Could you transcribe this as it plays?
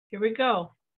Here we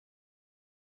go.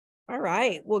 All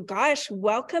right. Well, gosh,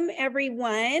 welcome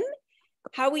everyone.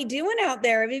 How we doing out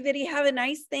there? Everybody have a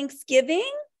nice Thanksgiving?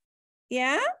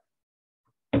 Yeah?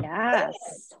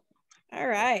 Yes. All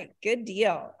right. Good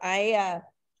deal. I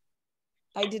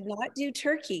did not do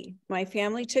turkey. My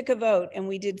family took a vote and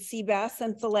we did sea bass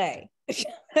and filet. So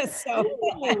that's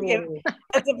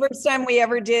the first time we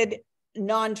ever did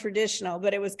non-traditional,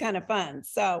 but it was kind of fun.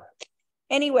 So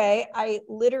anyway, I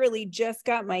literally just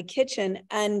got my kitchen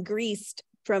ungreased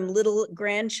from little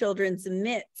grandchildren's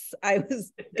mitts. I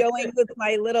was going with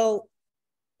my little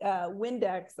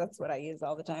Windex. That's what I use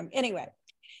all the time. Anyway,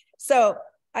 so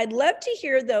I'd love to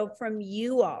hear though from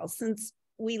you all. Since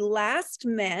we last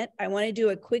met, I want to do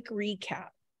a quick recap.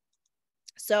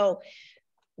 So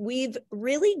we've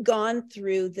really gone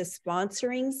through the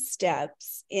sponsoring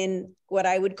steps in what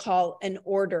I would call an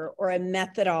order or a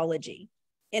methodology.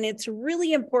 And it's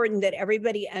really important that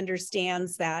everybody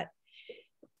understands that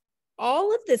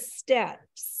all of the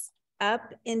steps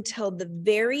up until the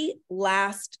very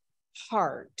last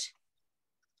part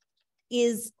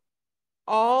is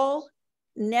all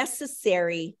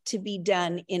necessary to be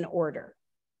done in order.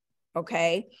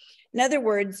 Okay. In other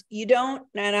words, you don't,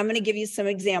 and I'm going to give you some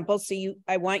examples. So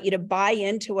I want you to buy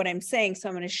into what I'm saying. So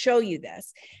I'm going to show you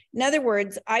this. In other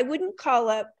words, I wouldn't call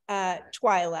up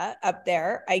Twyla up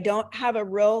there. I don't have a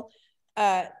real,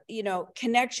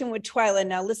 connection with Twyla.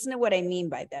 Now listen to what I mean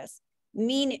by this.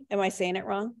 Am I saying it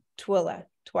wrong? Twyla.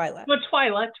 No,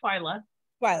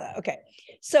 Twyla. Okay.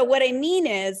 So what I mean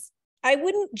is I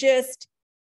wouldn't just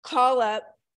call up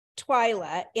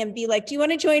Twyla and be like, do you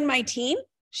want to join my team?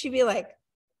 She'd be like,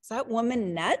 is that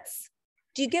woman nuts?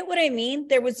 Do you get what I mean?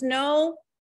 There was no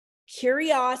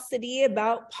curiosity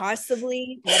about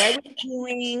possibly what I was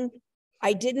doing.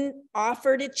 I didn't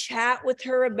offer to chat with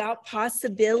her about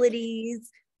possibilities.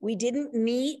 We didn't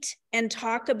meet and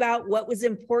talk about what was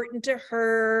important to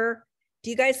her. Do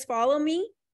you guys follow me?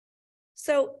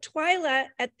 So Twyla,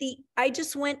 I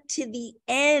just went to the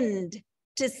end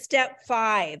to step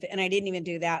 5, and I didn't even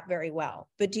do that very well.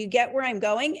 But do you get where I'm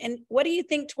going? And what do you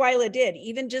think Twyla did?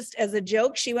 Even just as a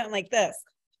joke, she went like this.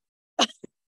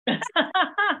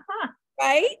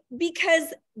 Right?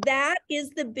 Because that is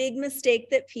the big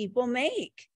mistake that people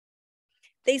make.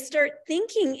 They start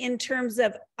thinking in terms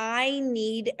of, I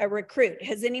need a recruit.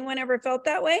 Has anyone ever felt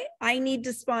that way? I need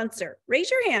to sponsor. Raise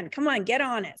your hand. Come on, get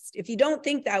honest. If you don't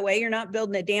think that way, you're not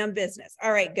building a damn business.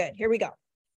 All right, good. Here we go.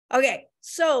 Okay,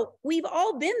 so we've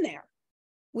all been there.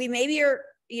 We maybe are,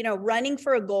 running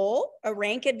for a goal, a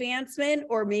rank advancement,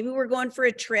 or maybe we're going for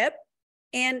a trip,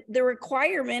 and the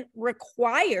requirement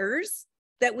requires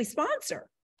that we sponsor.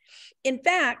 In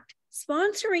fact,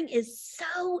 sponsoring is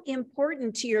so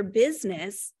important to your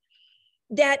business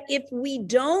that if we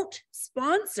don't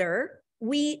sponsor,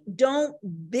 we don't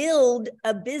build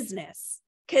a business.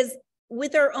 Because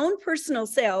with our own personal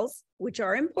sales, which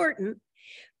are important,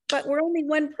 but we're only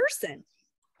one person.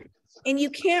 And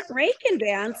you can't rank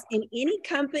advance in any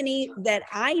company that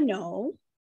I know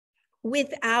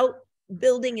without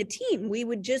building a team. We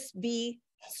would just be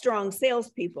strong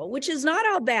salespeople, which is not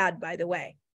all bad, by the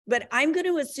way. But I'm going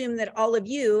to assume that all of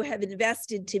you have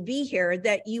invested to be here,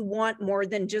 that you want more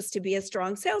than just to be a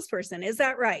strong salesperson. Is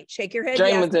that right? Shake your head.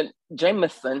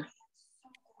 Jameson.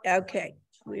 Okay.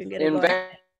 We're going to go.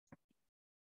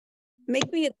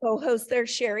 Make me a co-host there,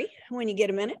 Sherry, when you get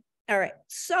a minute. All right.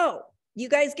 So you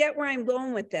guys get where I'm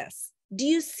going with this. Do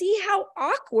you see how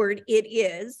awkward it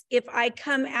is if I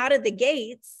come out of the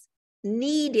gates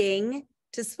needing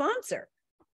to sponsor?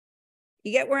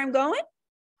 You get where I'm going?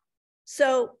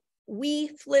 So we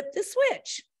flip the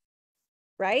switch,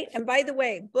 right? And by the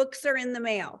way, books are in the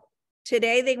mail.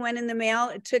 Today they went in the mail.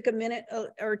 It took a minute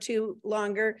or two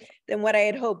longer than what I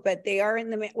had hoped, but they are in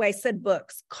the mail. Well, I said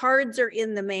books. Cards are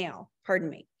in the mail. Pardon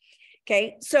me.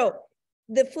 Okay. So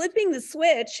the flipping the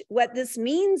switch, what this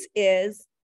means is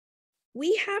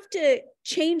we have to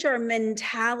change our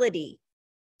mentality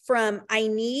from I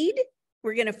need,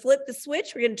 we're going to flip the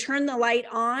switch, we're going to turn the light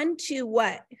on, to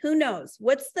what? Who knows?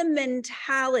 What's the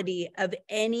mentality of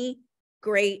any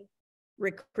great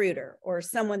recruiter or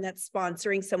someone that's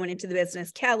sponsoring someone into the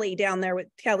business? Kelly down there with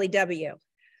Kelly W.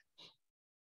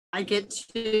 I get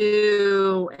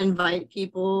to invite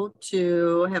people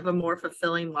to have a more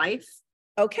fulfilling life.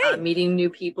 Okay. Meeting new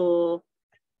people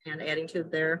and adding to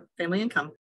their family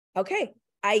income. Okay.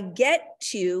 I get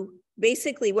to,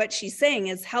 basically what she's saying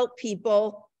is help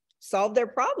people solve their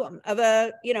problem of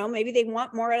maybe they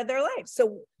want more out of their life.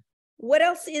 So what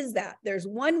else is that? There's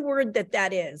one word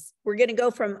that is. We're going to go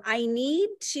from I need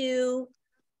to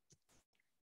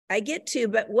I get to,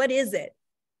 but what is it?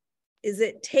 Is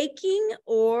it taking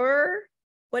or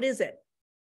What is it?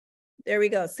 There we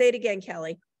go. Say it again,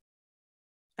 Kelly.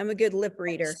 I'm a good lip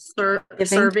reader.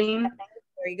 Serving.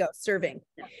 There you go, serving.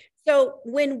 So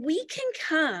when we can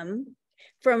come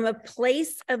from a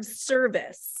place of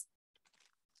service,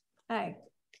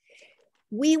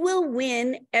 we will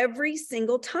win every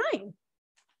single time.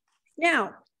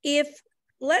 Now, if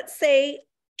let's say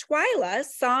Twyla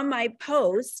saw my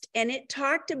post and it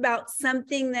talked about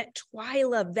something that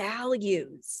Twyla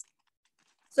values.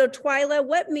 So Twyla,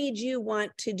 what made you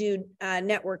want to do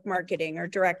network marketing or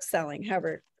direct selling,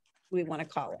 however we want to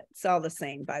call it? It's all the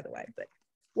same, by the way, but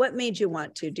what made you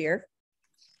want to, dear?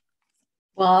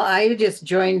 Well, I just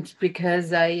joined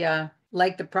because I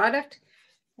liked the product.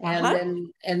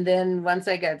 And then once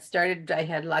I got started, I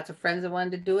had lots of friends that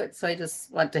wanted to do it. So I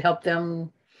just want to help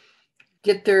them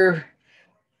get the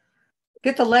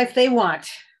life they want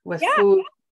with food,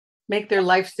 make their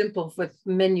life simple with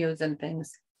menus and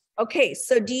things. Okay,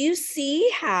 so do you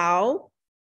see how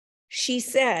she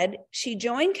said she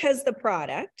joined because the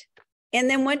product, and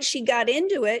then once she got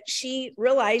into it, she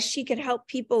realized she could help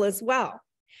people as well.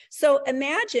 So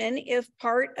imagine if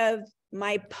part of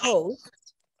my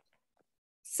post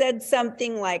said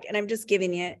something like, and I'm just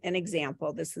giving you an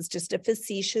example, this is just a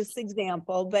facetious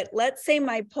example, but let's say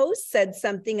my post said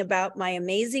something about my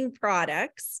amazing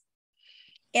products,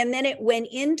 and then it went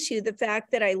into the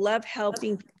fact that I love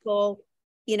helping people,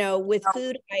 you know, with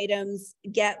food items,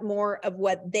 get more of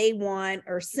what they want,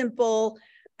 or simple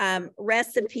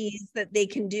recipes that they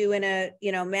can do in a,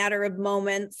 you know, matter of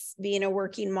moments, being a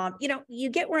working mom. You know, you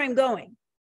get where I'm going.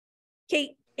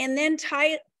 Okay, and then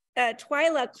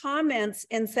Twyla comments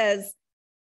and says,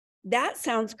 that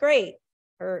sounds great,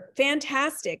 or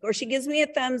fantastic, or she gives me a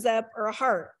thumbs up or a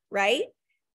heart, right?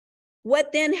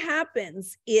 What then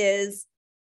happens is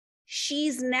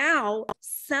she's now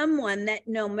someone that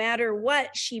no matter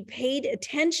what, she paid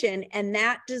attention, and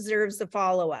that deserves a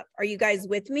follow-up. Are you guys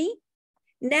with me?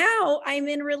 Now I'm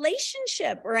in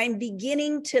relationship, or I'm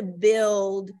beginning to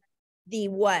build the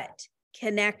what?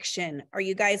 Connection. Are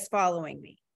you guys following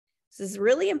me? This is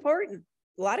really important.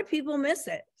 A lot of people miss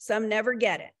it. Some never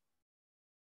get it.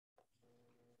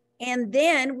 And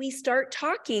then we start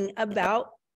talking about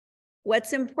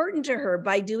what's important to her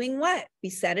by doing what? We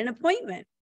set an appointment.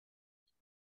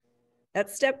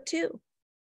 That's step 2.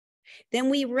 Then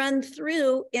we run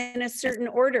through in a certain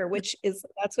order,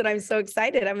 that's what I'm so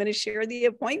excited. I'm going to share the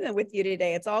appointment with you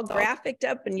today. It's all graphicked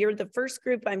up, and you're the first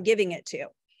group I'm giving it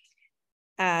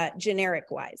to, generic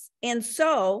wise. And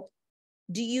so,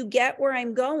 do you get where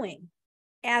I'm going?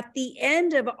 At the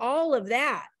end of all of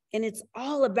that, and it's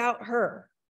all about her,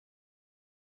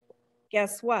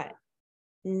 guess what?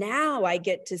 Now I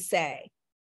get to say,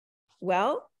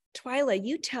 well, Twyla,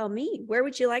 you tell me, where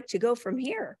would you like to go from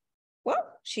here? Well,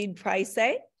 she'd probably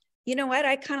say, you know what?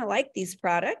 I kind of like these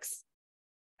products.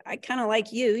 I kind of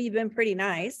like you. You've been pretty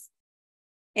nice.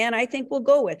 And I think we'll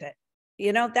go with it.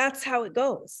 You know, that's how it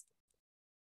goes.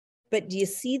 But do you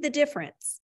see the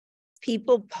difference?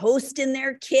 People post in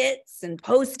their kits and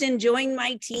post and join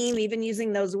my team, even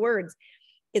using those words.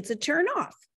 It's a turn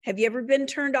off. Have you ever been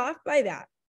turned off by that?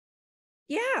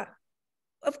 Yeah,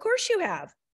 of course you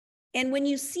have. And when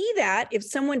you see that, if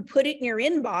someone put it in your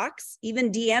inbox, even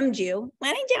DM'd you,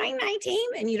 want to join my team,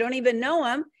 and you don't even know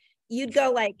them, you'd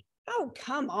go like, oh,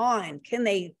 come on. Can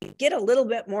they get a little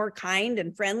bit more kind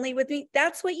and friendly with me?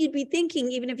 That's what you'd be thinking,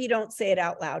 even if you don't say it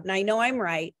out loud. And I know I'm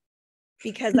right,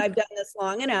 because I've done this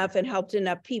long enough and helped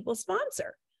enough people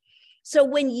sponsor. So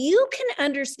when you can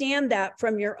understand that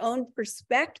from your own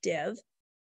perspective,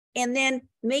 and then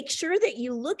make sure that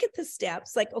you look at the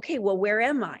steps like, okay, well, where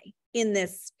am I in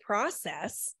this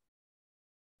process?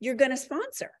 You're going to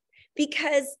sponsor,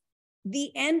 because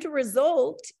the end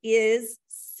result is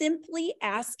simply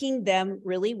asking them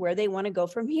really where they want to go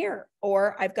from here.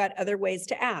 Or I've got other ways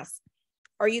to ask.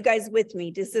 Are you guys with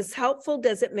me? Is this helpful?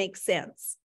 Does it make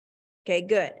sense? Okay,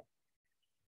 good.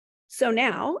 So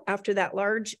now, after that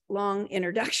large, long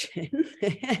introduction,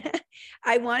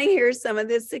 I want to hear some of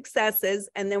the successes,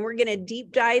 and then we're going to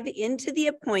deep dive into the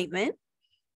appointment.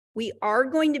 We are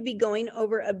going to be going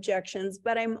over objections,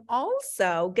 but I'm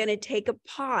also going to take a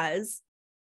pause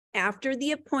after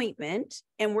the appointment,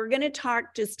 and we're going to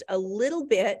talk just a little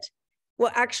bit.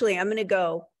 Well, actually, I'm going to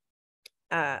go,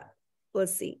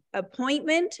 let's see,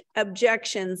 appointment,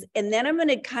 objections, and then I'm going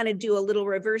to kind of do a little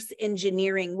reverse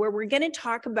engineering where we're going to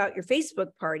talk about your Facebook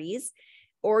parties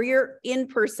or your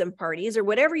in-person parties or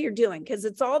whatever you're doing, because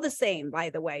it's all the same, by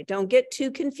the way. Don't get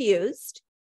too confused.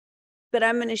 But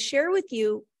I'm going to share with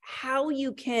you how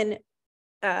you can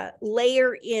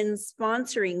layer in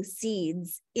sponsoring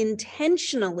seeds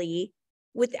intentionally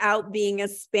without being a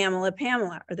Spamela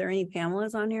Pamela. Are there any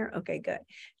Pamelas on here? Okay, good.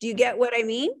 Do you get what I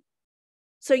mean?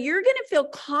 So you're going to feel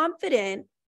confident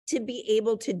to be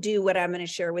able to do what I'm going to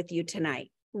share with you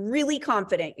tonight. Really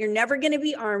confident. You're never going to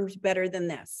be armed better than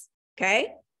this.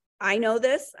 Okay. I know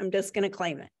this. I'm just going to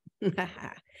claim it.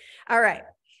 All right.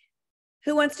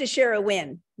 Who wants to share a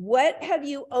win? What have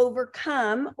you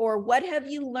overcome or what have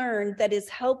you learned that is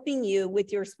helping you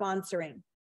with your sponsoring?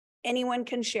 Anyone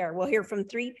can share. We'll hear from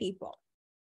 3 people.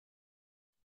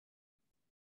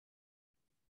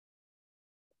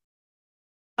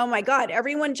 Oh my God,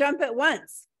 everyone jump at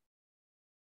once.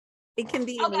 It can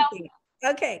be anything.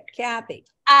 Okay, Kathy.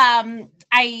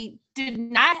 I did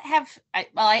not have,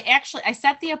 I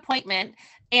set the appointment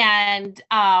and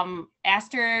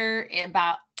asked her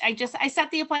about, I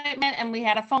set the appointment and we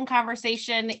had a phone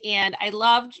conversation and I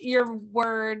loved your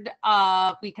word.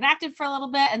 We connected for a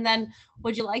little bit and then,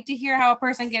 would you like to hear how a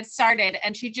person gets started?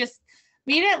 And she just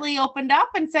immediately opened up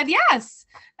and said yes.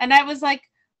 And I was like,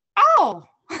 oh.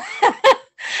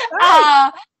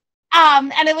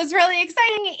 And it was really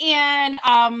exciting.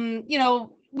 And, you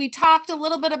know, we talked a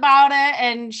little bit about it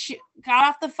and she got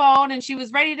off the phone and she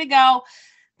was ready to go.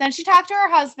 Then she talked to her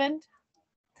husband.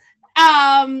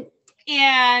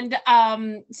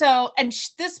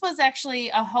 This was actually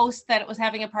a host that was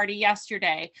having a party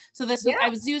yesterday. So this was, I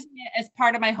was using it as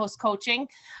part of my host coaching.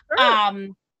 Sure.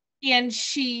 And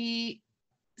she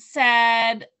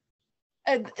said,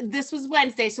 this was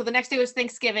Wednesday. So the next day was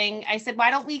Thanksgiving. I said,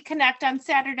 why don't we connect on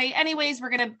Saturday? Anyways, we're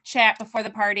going to chat before the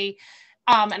party.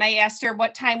 And I asked her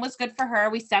what time was good for her.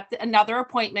 We set another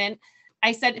appointment.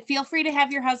 I said, feel free to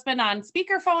have your husband on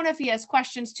speakerphone if he has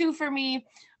questions too for me.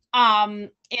 And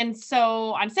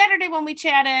so on Saturday when we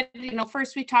chatted, you know,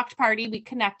 first we talked party, we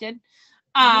connected.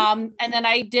 And then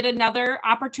I did another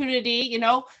opportunity, you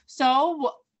know,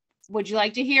 so would you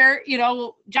like to hear, you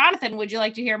know, Jonathan, would you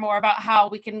like to hear more about how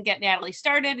we can get Natalie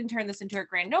started and turn this into a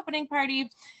grand opening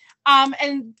party?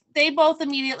 And they both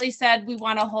immediately said, we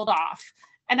want to hold off.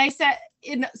 And I said,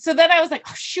 so then I was like,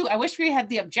 oh, shoot, I wish we had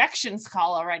the objections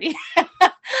call already.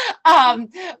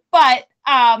 But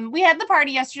we had the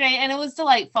party yesterday and it was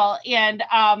delightful. And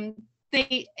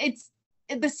the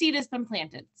seed has been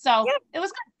planted. So it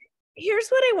was good. Here's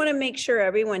what I want to make sure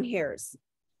everyone hears.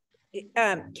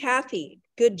 Kathy,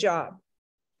 good job.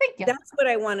 Thank you. That's what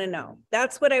I want to know.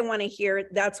 That's what I want to hear.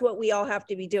 That's what we all have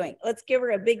to be doing. Let's give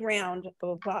her a big round of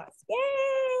applause.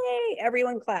 Yay!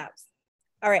 Everyone claps.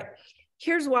 All right.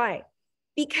 Here's why.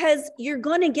 Because you're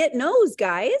going to get no's,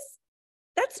 guys.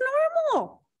 That's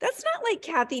normal. That's not like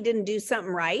Kathy didn't do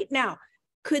something right. Now,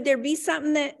 could there be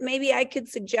something that maybe I could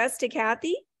suggest to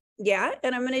Kathy? Yeah,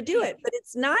 and I'm going to do it. But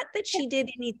it's not that she did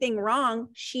anything wrong.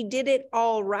 She did it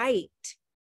all right.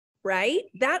 Right?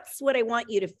 That's what I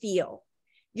want you to feel.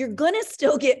 You're going to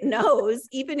still get no's,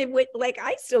 even if, like,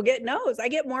 I still get no's. I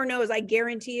get more no's, I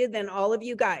guarantee you, than all of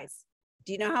you guys.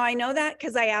 Do you know how I know that?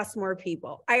 Because I ask more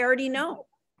people. I already know.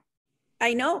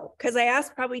 I know, because I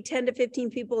ask probably 10 to 15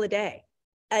 people a day.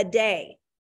 Okay?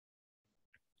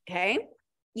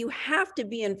 You have to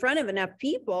be in front of enough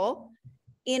people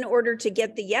in order to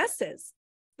get the yeses.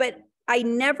 But I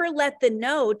never let the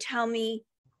no tell me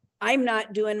I'm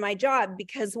not doing my job.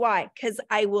 Because why? Because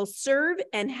I will serve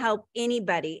and help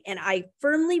anybody. And I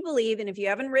firmly believe, and if you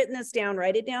haven't written this down,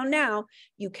 write it down now.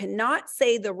 You cannot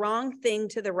say the wrong thing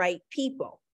to the right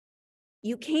people.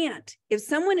 You can't. If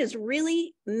someone is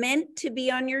really meant to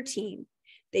be on your team,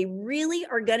 they really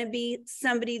are going to be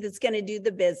somebody that's going to do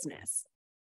the business.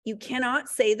 You cannot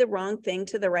say the wrong thing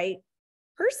to the right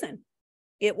person.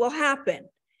 It will happen.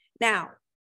 Now,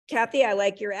 Kathy, I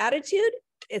like your attitude.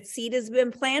 Its seed has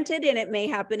been planted and it may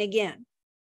happen again.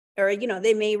 Or, you know,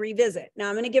 they may revisit. Now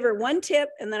I'm going to give her one tip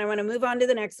and then I want to move on to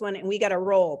the next one, and we got to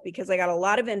roll because I got a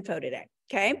lot of info today.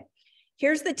 Okay.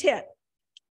 Here's the tip.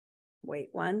 Wait,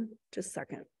 just a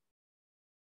second.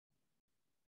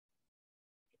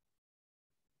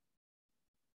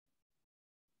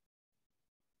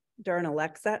 Darn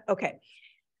Alexa. Okay.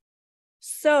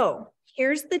 So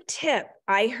here's the tip.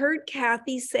 I heard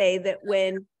Kathy say that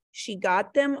when she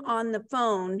got them on the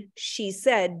phone, she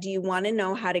said, do you want to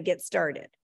know how to get started?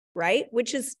 Right?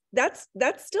 Which is, that's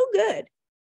still good.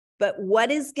 But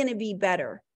what is going to be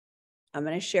better? I'm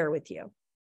going to share with you.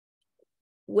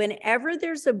 Whenever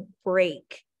there's a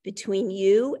break between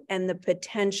you and the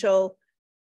potential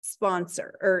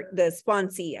sponsor or the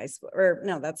sponsee, or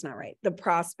no, that's not right. The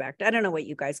prospect. I don't know what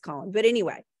you guys call them. But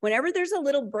anyway, whenever there's a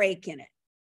little break in it,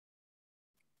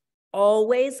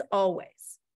 always,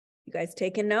 you guys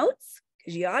taking notes?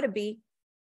 Because you ought to be.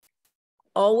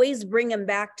 Always bring them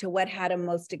back to what had them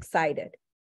most excited.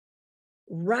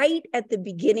 Right at the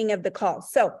beginning of the call.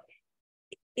 So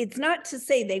it's not to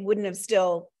say they wouldn't have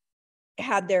still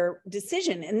had their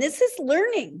decision. And this is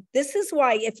learning. This is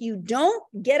why if you don't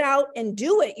get out and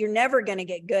do it, you're never going to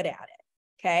get good at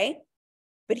it. Okay.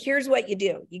 But here's what you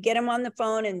do. You get them on the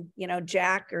phone and, you know,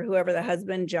 Jack or whoever the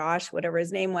husband, Josh, whatever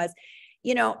his name was,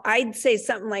 you know, I'd say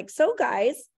something like, so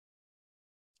guys,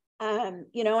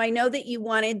 you know, I know that you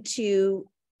wanted to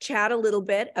chat a little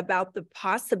bit about the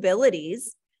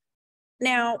possibilities.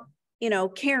 Now, you know,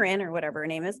 Karen or whatever her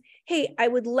name is, hey, I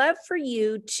would love for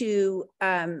you to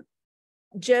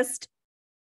just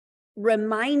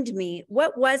remind me,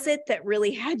 what was it that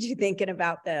really had you thinking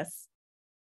about this?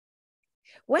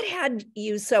 What had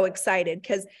you so excited?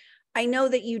 Because I know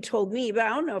that you told me, but I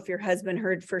don't know if your husband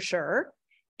heard for sure.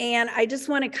 And I just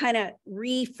want to kind of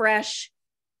refresh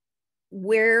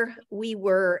where we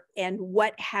were and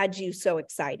what had you so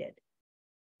excited.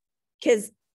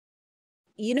 Because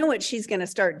you know what she's going to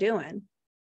start doing.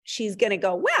 She's going to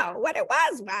go, well, what it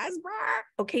was,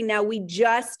 okay, now we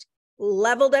just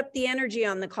leveled up the energy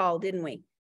on the call, didn't we?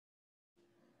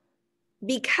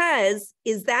 Because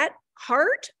is that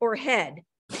heart or head?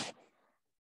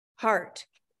 Heart.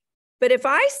 But if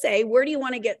I say, where do you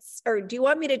want to get, or do you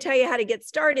want me to tell you how to get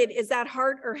started? Is that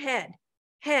heart or head?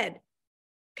 Head.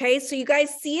 Okay, so you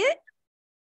guys see it?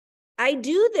 I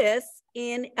do this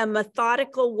in a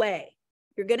methodical way.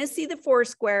 You're going to see the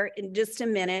Foursquare in just a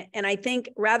minute. And I think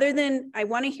rather than, I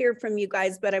want to hear from you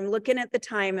guys, but I'm looking at the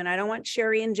time and I don't want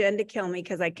Sherry and Jen to kill me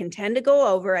because I can tend to go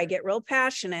over. I get real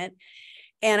passionate.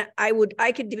 And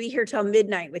I could be here till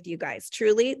midnight with you guys.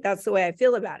 Truly, that's the way I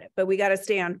feel about it. But we got to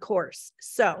stay on course.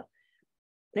 So I'm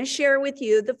going to share with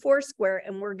you the Foursquare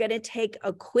and we're going to take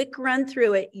a quick run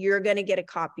through it. You're going to get a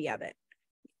copy of it.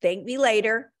 Thank me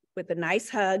later with a nice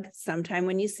hug sometime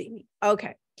when you see me.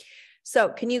 Okay. So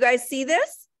can you guys see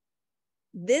this?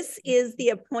 This is the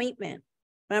appointment.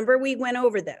 Remember, we went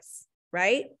over this,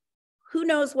 right? Who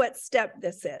knows what step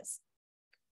this is?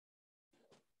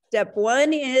 Step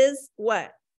one is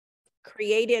what?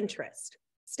 Create interest.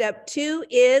 Step two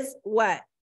is what?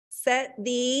 Set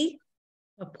the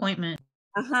appointment.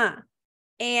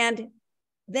 And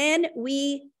then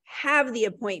we have the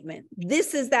appointment.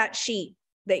 This is that sheet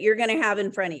that you're going to have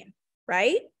in front of you,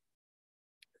 right?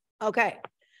 Okay.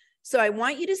 So I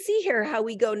want you to see here how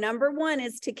we go. Number one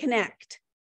is to connect.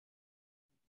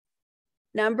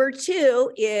 Number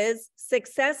two is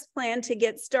success plan to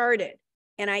get started.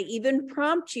 And I even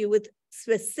prompt you with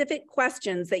specific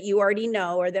questions that you already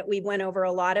know or that we went over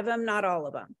a lot of them, not all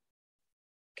of them.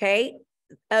 Okay.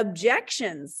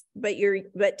 Objections,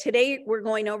 but today we're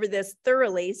going over this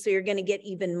thoroughly. So you're going to get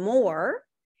even more.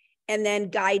 And then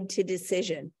guide to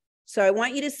decision. So I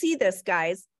want you to see this,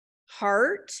 guys.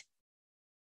 Heart.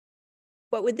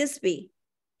 What would this be?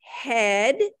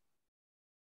 Head,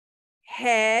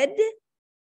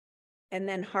 and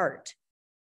then heart.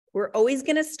 We're always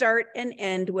going to start and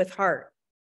end with heart.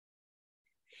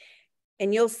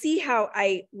 And you'll see how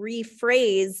I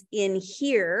rephrase in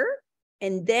here,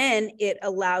 and then it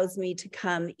allows me to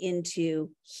come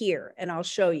into here, and I'll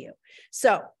show you.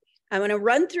 So I'm going to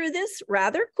run through this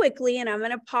rather quickly, and I'm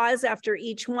going to pause after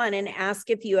each one and ask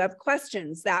if you have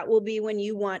questions. That will be when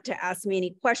you want to ask me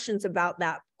any questions about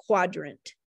that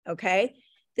quadrant, okay?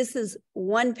 This is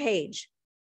one page.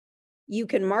 You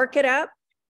can mark it up.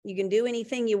 You can do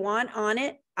anything you want on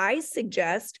it. I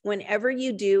suggest whenever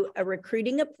you do a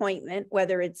recruiting appointment,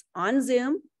 whether it's on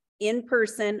Zoom, in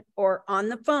person, or on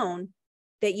the phone,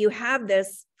 that you have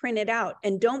this printed out.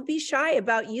 And don't be shy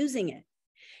about using it.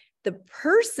 The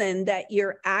person that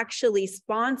you're actually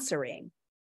sponsoring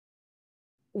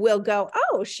will go,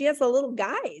 oh, she has a little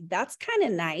guide. That's kind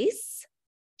of nice.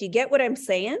 Do you get what I'm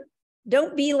saying?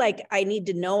 Don't be like, I need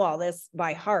to know all this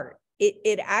by heart.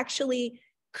 It actually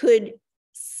could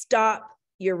stop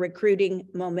your recruiting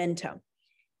momentum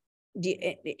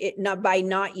by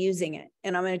not using it.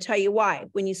 And I'm going to tell you why.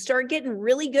 When you start getting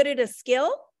really good at a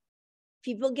skill,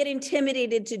 people get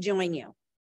intimidated to join you.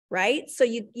 Right? So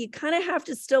you kind of have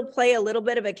to still play a little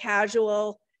bit of a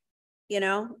casual, you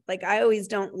know, like I always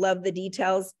don't love the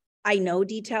details. I know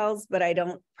details, but I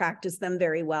don't practice them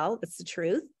very well. That's the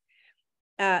truth.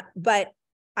 But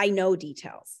I know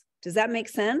details. Does that make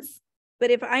sense?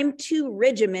 But if I'm too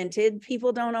regimented,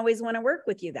 people don't always want to work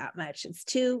with you that much. It's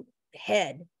too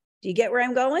head. Do you get where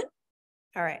I'm going?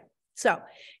 All right. So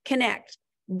connect.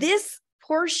 This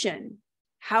portion.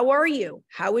 How are you?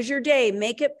 How was your day?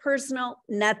 Make it personal,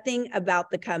 nothing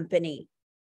about the company.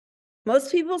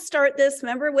 Most people start this.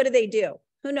 Remember, what do?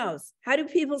 Who knows? How do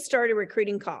people start a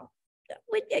recruiting call?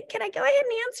 Can I go ahead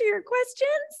and answer your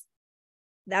questions?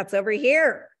 That's over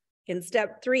here in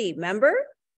step 3, remember?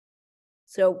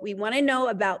 So we want to know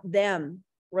about them.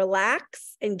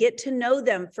 relax, and get to know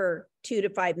them for 2 to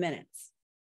 5 minutes.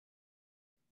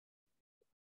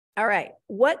 All right.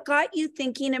 What got you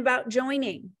thinking about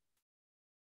joining?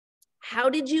 How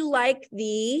did you like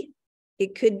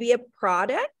it could be a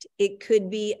product, it could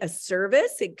be a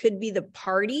service, it could be the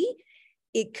party,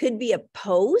 it could be a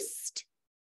post.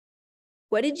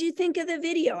 What did you think of the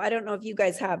video? I don't know if you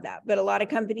guys have that, but a lot of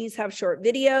companies have short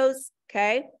videos,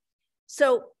 okay?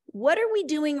 So what are we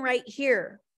doing right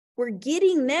here? We're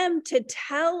getting them to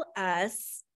tell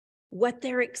us what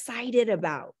they're excited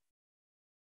about.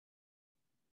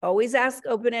 Always ask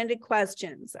open-ended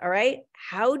questions, all right?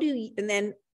 And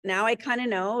then now I kind of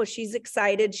know she's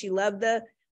excited. She loved the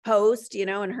post, and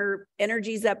her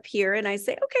energy's up here. And I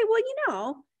say, okay,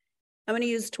 well, I'm going to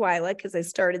use Twyla because I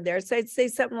started there. So I'd say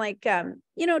something like,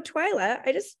 Twyla,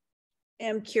 I just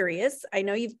am curious. I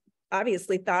know you've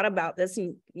obviously thought about this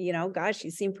and, gosh,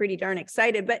 you seem pretty darn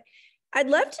excited, but I'd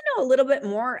love to know a little bit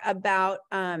more about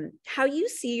how you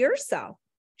see yourself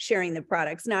sharing the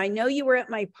products. Now, I know you were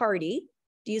at my party.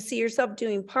 Do you see yourself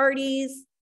doing parties,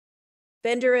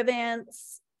 vendor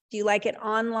events? Do you like it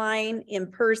online,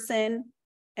 in person?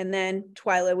 And then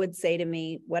Twyla would say to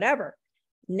me, whatever.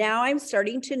 Now I'm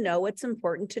starting to know what's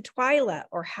important to Twyla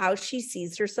or how she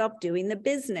sees herself doing the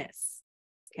business.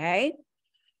 Okay.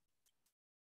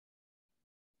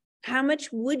 How much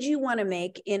would you want to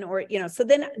make so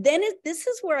then this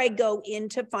is where I go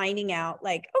into finding out,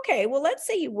 like, okay, well, let's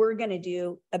say you were going to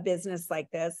do a business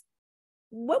like this.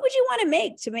 What would you want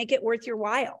to make it worth your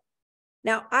while?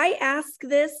 Now, I ask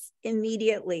this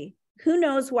immediately. Who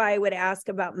knows why I would ask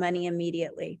about money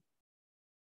immediately?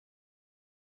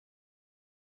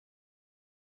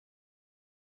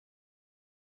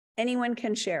 Anyone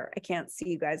can share. I can't see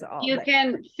you guys all. You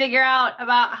can figure out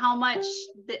about how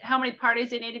many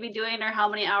parties they need to be doing or how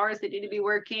many hours they need to be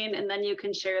working, and then you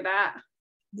can share that.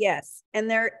 Yes, and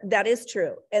that is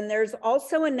true. And there's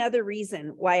also another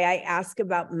reason why I ask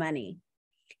about money.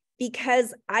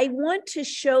 Because I want to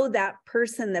show that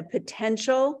person the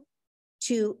potential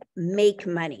to make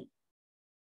money.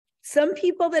 Some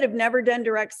people that have never done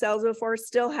direct sales before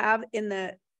still have in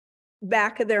the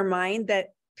back of their mind that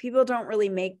people don't really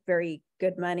make very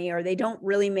good money, or they don't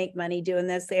really make money doing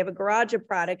this. They have a garage of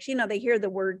products. They hear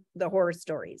the horror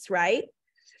stories, right?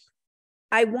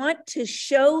 I want to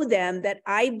show them that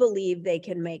I believe they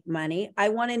can make money. I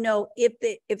want to know if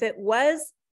it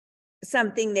was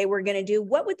something they were going to do,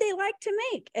 what would they like to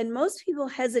make? And most people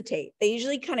hesitate. They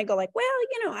usually kind of go like, well,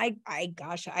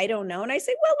 I don't know. And I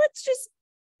say, well,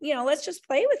 let's just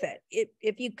play with it.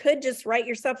 If you could just write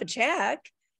yourself a check,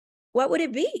 what would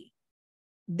it be?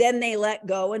 Then they let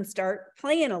go and start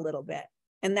playing a little bit.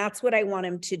 And that's what I want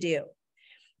them to do.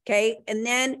 Okay. And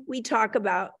then we talk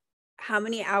about how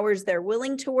many hours they're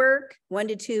willing to work, 1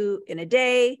 to 2 in a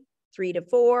day, 3 to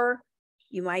 4.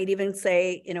 You might even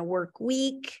say in a work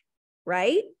week.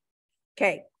 Right?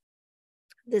 Okay.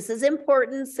 This is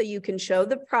important so you can show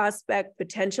the prospect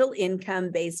potential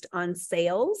income based on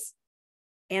sales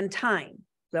and time.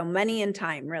 So money and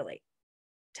time, really.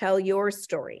 Tell your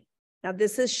story. Now,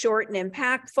 this is short and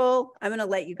impactful. I'm going to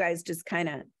let you guys just kind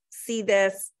of see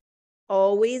this.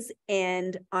 Always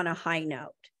end on a high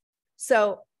note.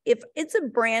 So if it's a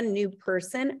brand new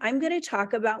person, I'm going to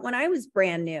talk about when I was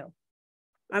brand new.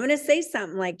 I'm going to say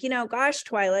something like, gosh,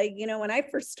 Twyla, when I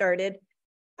first started,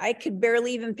 I could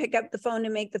barely even pick up the phone to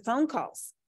make the phone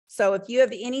calls. So if you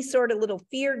have any sort of little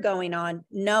fear going on,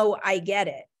 no, I get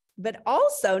it. But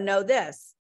also know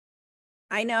this.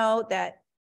 I know that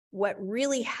what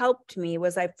really helped me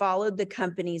was I followed the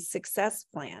company's success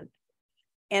plan.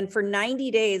 And for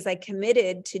 90 days, I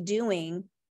committed to doing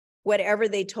whatever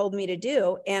they told me to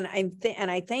do. And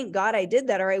I thank God I did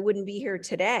that, or I wouldn't be here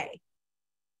today.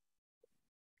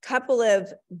 Couple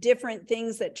of different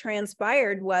things that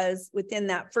transpired was within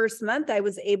that first month, I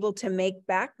was able to make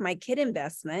back my kid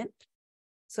investment.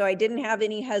 So I didn't have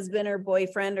any husband or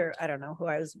boyfriend, or I don't know who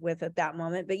I was with at that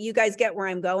moment, but you guys get where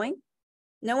I'm going.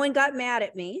 No one got mad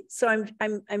at me. So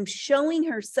I'm showing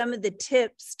her some of the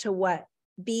tips to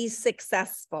be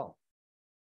successful.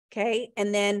 Okay.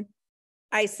 And then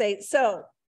I say, so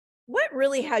what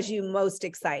really has you most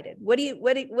excited? What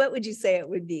would you say it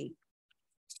would be?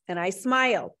 And I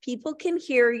smile. People can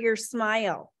hear your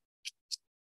smile.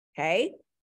 Okay.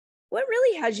 What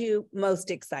really has you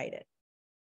most excited?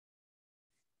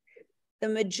 The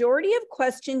majority of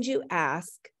questions you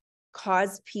ask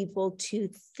cause people to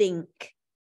think.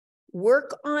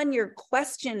 Work on your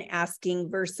question asking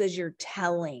versus your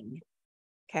telling.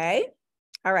 Okay.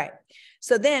 All right.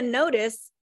 So then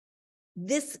notice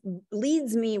this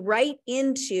leads me right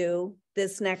into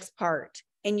this next part.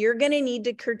 and you're going to need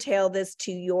to curtail this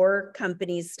to your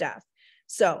company's stuff.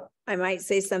 So I might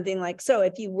say something like, so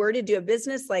if you were to do a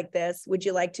business like this, would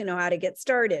you like to know how to get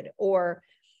started? Or,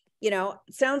 you know,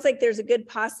 it sounds like there's a good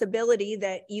possibility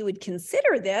that you would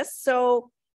consider this. So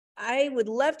I would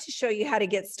love to show you how to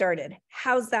get started.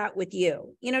 How's that with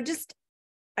you? You know, just,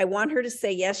 I want her to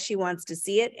say, yes, she wants to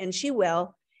see it, and she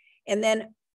will. And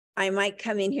then I might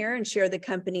come in here and share the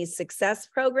company's success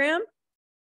program.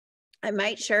 I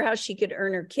might share how she could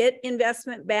earn her kit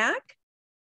investment back.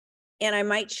 And I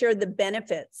might share the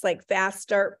benefits like fast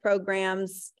start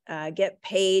programs, get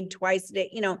paid twice a day,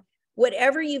 you know,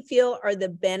 whatever you feel are the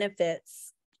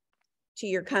benefits to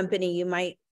your company, you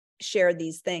might share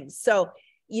these things. So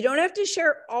you don't have to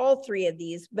share all three of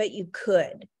these, but you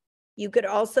could. You could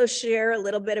also share a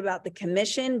little bit about the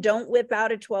commission. Don't whip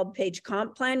out a 12-page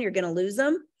comp plan. You're going to lose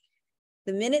them.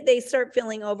 The minute they start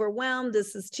feeling overwhelmed,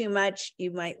 this is too much,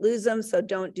 you might lose them. So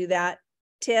don't do that.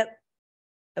 Tip,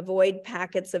 avoid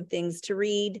packets of things to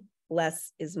read.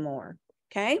 Less is more.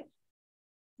 Okay.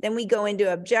 Then we go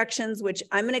into objections, which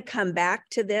I'm going to come back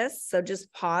to this. So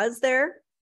just pause there.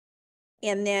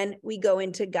 And then we go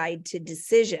into guide to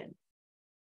decision.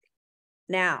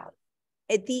 Now,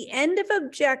 at the end of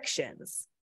objections,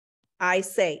 I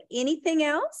say, anything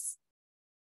else?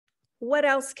 What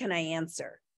else can I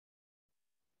answer?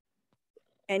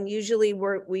 And usually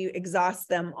we exhaust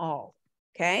them all,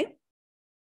 okay?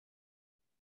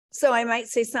 So I might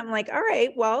say something like, all right,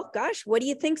 well, gosh, what do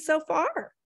you think so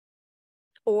far?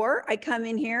 Or I come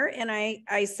in here and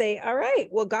I say, all right,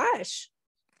 well, gosh,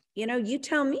 you know, you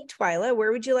tell me, Twyla,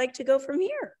 where would you like to go from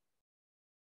here?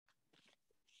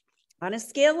 On a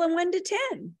scale of 1 to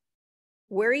 10,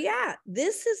 where are you at?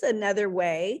 This is another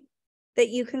way that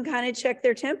you can kind of check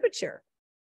their temperature.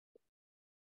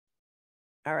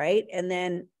 All right. And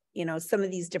then, you know, some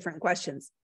of these different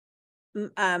questions.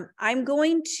 I'm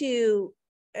going to,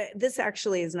 this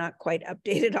actually is not quite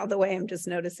updated all the way. I'm just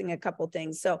noticing a couple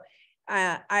things. So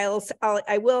I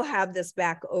will have this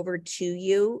back over to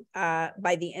you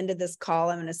by the end of this call.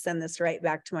 I'm going to send this right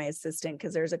back to my assistant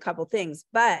because there's a couple things,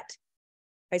 but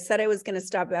I said I was going to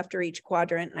stop after each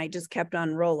quadrant and I just kept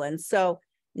on rolling. So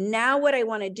now what I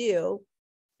want to do,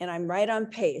 and I'm right on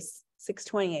pace,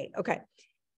 6:28. Okay.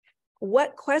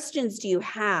 What questions do you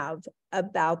have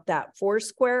about that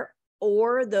Foursquare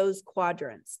or those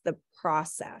quadrants, the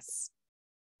process?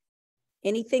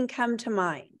 Anything come to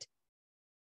mind?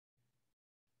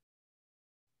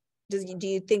 Do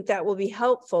you think that will be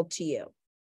helpful to you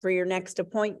for your next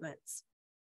appointments?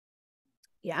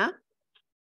 Yeah?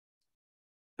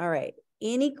 All right.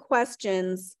 Any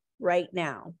questions right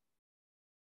now?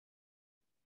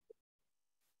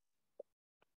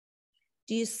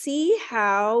 Do you see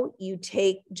how you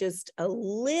take just a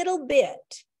little bit,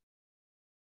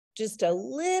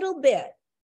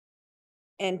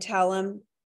 and tell them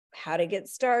how to get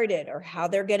started or how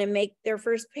they're going to make their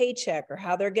first paycheck or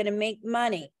how they're going to make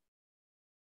money?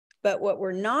 But what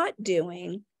we're not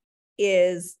doing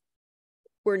is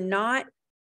we're not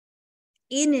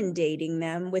inundating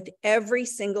them with every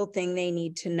single thing they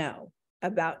need to know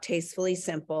about Tastefully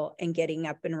Simple and getting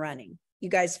up and running. You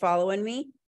guys following me?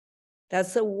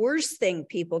 That's the worst thing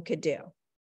people could do.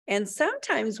 And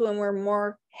sometimes when we're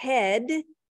more head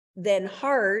than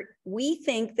heart, we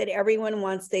think that everyone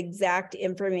wants the exact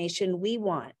information we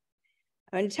want.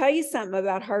 I'm going to tell you something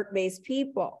about heart-based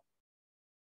people.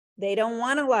 They don't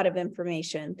want a lot of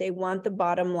information. They want the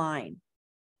bottom line.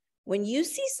 When you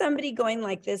see somebody going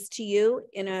like this to you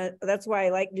that's why I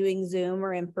like doing Zoom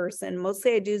or in person.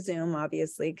 Mostly I do Zoom,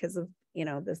 obviously, because of, you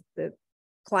know, the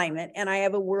climate, and I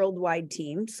have a worldwide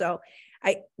team. So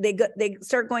they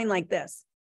start going like this.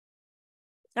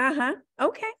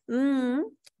 Okay.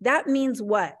 That means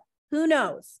what? Who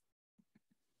knows?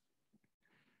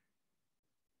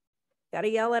 Got to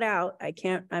yell it out. I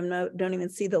can't, don't even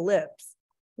see the lips.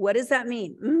 What does that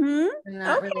mean? They're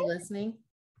not really listening.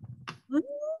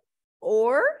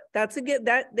 Or that's a good,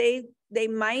 that they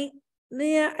might,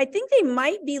 yeah, I think they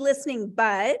might be listening,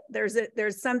 but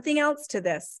there's something else to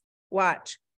this.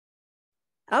 Watch.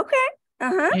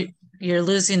 Okay. You're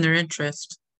losing their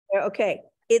interest. Okay.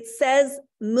 It says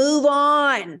move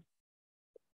on.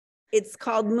 It's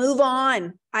called move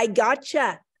on. I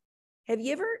gotcha. Have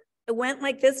you ever went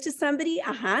like this to somebody?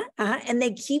 And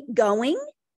they keep going?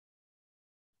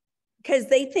 Because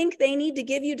they think they need to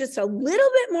give you just a little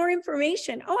bit more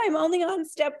information. Oh, I'm only on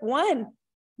step 1.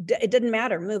 It doesn't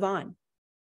matter. Move on.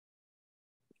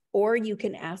 Or you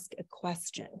can ask a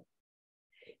question.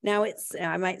 Now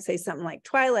I might say something like,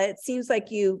 Twyla, it seems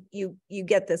like you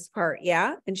get this part,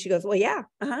 yeah? And she goes, well, yeah,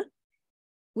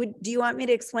 do you want me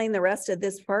to explain the rest of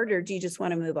this part, or do you just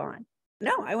want to move on?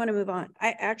 No, I want to move on.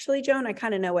 I actually, Joan, I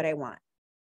kind of know what I want.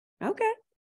 Okay.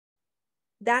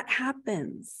 That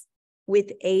happens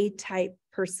with A-type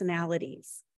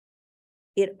personalities.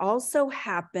 It also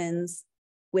happens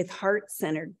with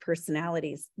heart-centered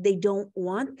personalities. They don't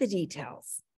want the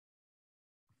details.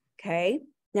 Okay.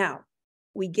 Now,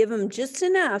 we give them just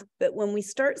enough, but when we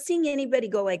start seeing anybody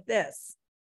go like this,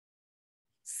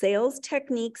 sales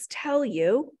techniques tell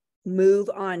you, move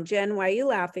on. Jen, why are you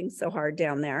laughing so hard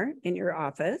down there in your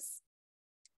office?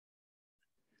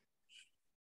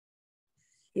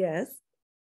 Yes.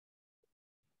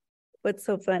 What's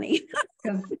so funny?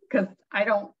 Because I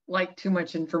don't like too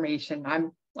much information.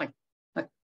 I'm like,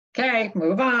 okay,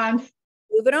 move on.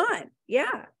 Move it on.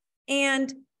 Yeah.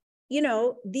 And you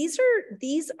know, these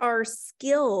are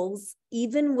skills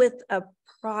even with a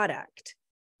product.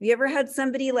 Have you ever had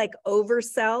somebody like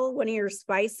oversell one of your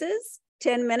spices?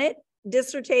 10-minute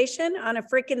dissertation on a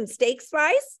freaking steak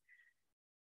spice?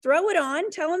 Throw it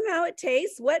on, tell them how it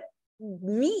tastes, what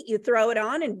meat you throw it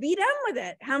on, and be done with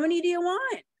it. How many do you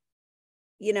want?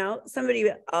 You know, somebody,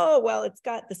 oh, well, it's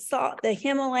got the salt, the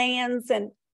Himalayans,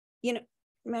 and, you know,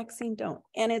 Maxine, don't.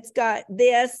 And it's got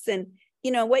this, and,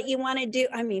 you know, what you want to do.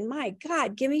 I mean, my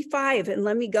God, give me 5 and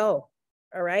let me go.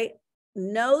 All right.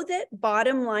 Know that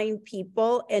bottom line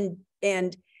people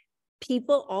and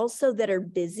people also that are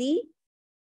busy,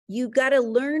 you got to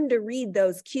learn to read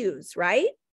those cues, right?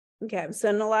 Okay, I'm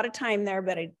spending a lot of time there,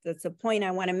 but that's a point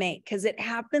I want to make because it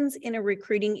happens in a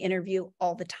recruiting interview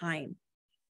all the time.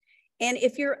 And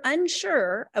if you're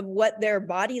unsure of what their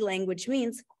body language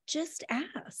means, just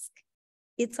ask.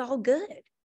 It's all good.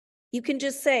 You can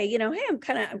just say, you know, hey, I'm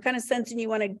kind of sensing you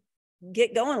want to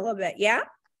get going a little bit. Yeah.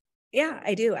 Yeah,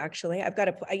 I do actually. I've got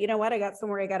to, you know what? I got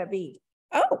somewhere I got to be.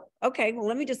 Oh, okay. Well,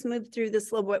 let me just move through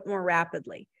this a little bit more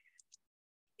rapidly.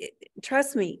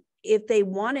 Trust me, if they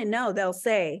want to know, they'll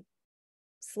say,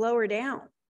 slow her down.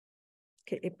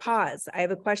 Okay, pause. I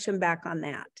have a question back on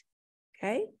that.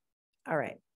 Okay. All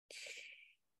right.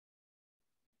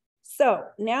 So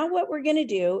now what we're going to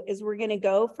do is we're going to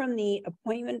go from the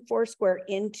appointment Foursquare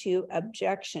into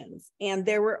objections. And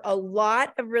there were a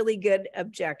lot of really good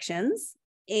objections.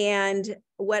 And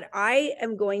what I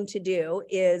am going to do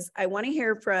is I want to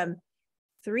hear from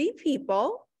 3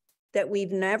 people that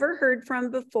we've never heard from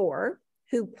before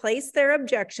who placed their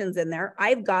objections in there.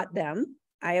 I've got them.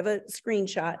 I have a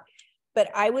screenshot, but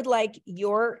I would like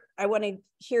I want to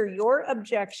hear your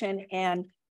objection, and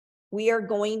we are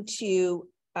going to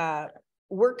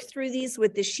work through these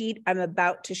with the sheet I'm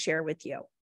about to share with you.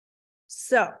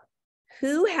 So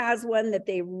who has one that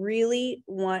they really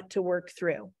want to work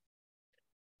through?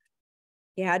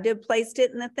 You had to have placed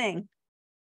it in the thing,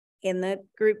 in the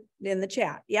group, in the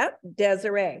chat. Yep,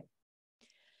 Desiree.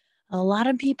 A lot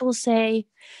of people say,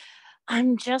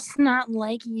 I'm just not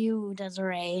like you,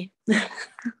 Desiree.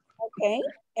 Okay,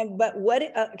 but what,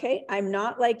 okay, I'm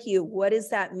not like you. What does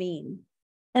that mean?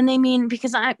 And they mean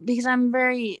because I'm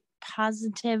very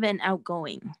positive and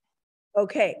outgoing.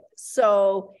 Okay,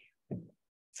 so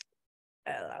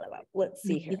let's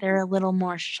see here. They're a little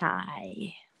more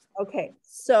shy. Okay,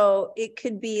 so it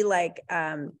could be like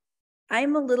I'm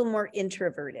a little more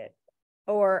introverted,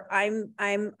 or I'm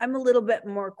a little bit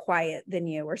more quiet than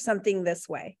you, or something this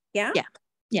way. Yeah.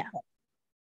 Yeah.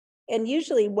 And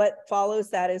usually what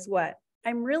follows that is what?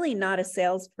 I'm really not a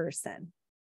salesperson.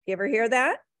 You ever hear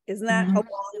that? Isn't that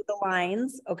along the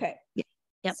lines? Okay.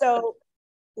 Yep. So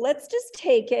let's just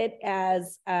take it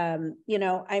as, you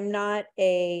know, I'm not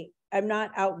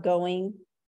outgoing,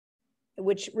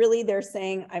 which really they're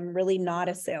saying I'm really not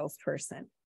a salesperson.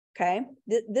 Okay.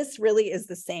 This really is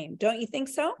the same. Don't you think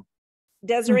so?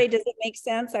 Desiree, does it make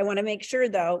sense? I want to make sure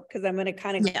though, because I'm going to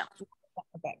kind of. Yeah.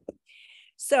 Okay.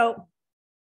 So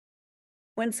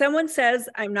when someone says,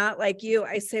 I'm not like you,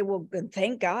 I say, well,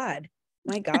 thank God.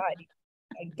 My God,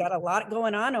 I got a lot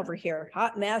going on over here.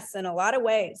 Hot mess in a lot of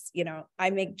ways. You know, I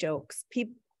make jokes.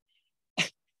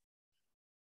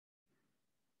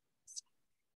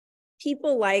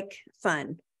 People like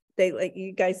fun. They like,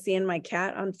 you guys seeing my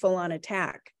cat on full on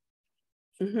attack.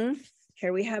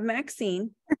 Here we have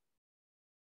Maxine.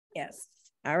 Yes.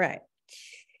 All right.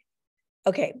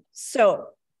 Okay. So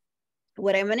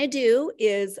what I'm going to do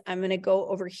is I'm going to go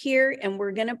over here and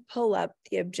we're going to pull up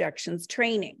the objections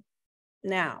training.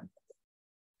 Now,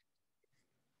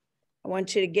 I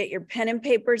want you to get your pen and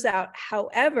papers out.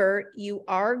 However, you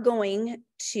are going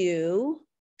to,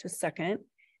 just a second,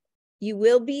 you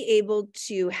will be able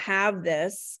to have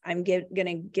this. I'm going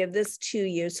to give this to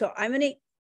you. So I'm going to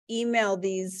email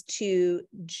these to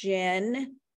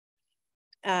Jen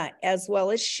as well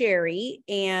as Sherry,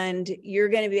 and you're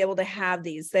going to be able to have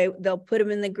these. They'll put them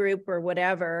in the group or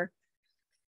whatever.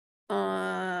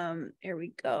 Here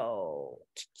we go.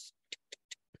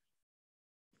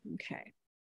 Okay.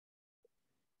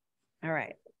 All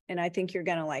right. And I think you're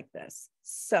going to like this.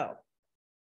 So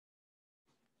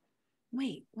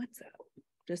wait, what's up?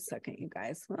 Just a second, you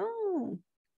guys. Oh,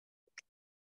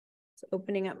 it's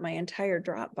opening up my entire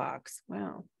Dropbox.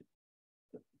 Wow.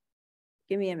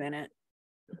 Give me a minute.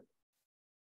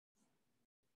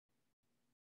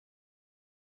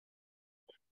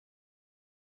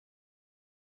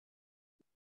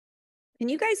 Can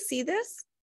you guys see this?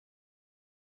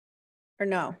 Or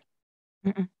no?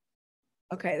 Mm-mm.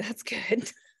 Okay, that's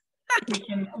good.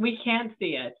 We can't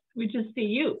see it. We just see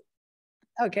you.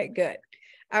 Okay, good.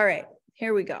 All right,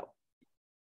 here we go.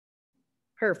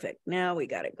 Perfect. Now we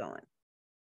got it going.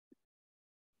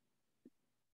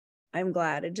 I'm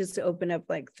glad it just opened up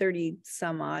like 30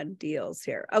 some odd deals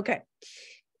here. Okay.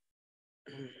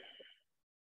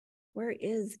 Where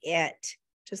is it?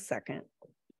 Just a second.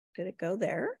 Did it go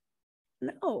there?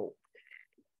 No.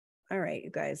 All right, you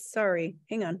guys. Sorry.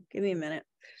 Hang on. Give me a minute.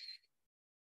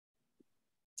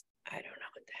 I don't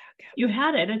know what the heck happened. You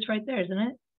had it. It's right there, isn't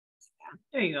it? Yeah.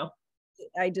 There you go.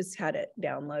 I just had it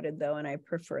downloaded though, and I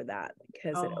prefer that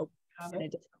because it opens in a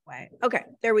different way. Okay,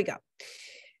 there we go.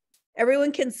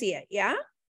 Everyone can see it, yeah?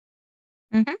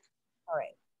 Mm-hmm. All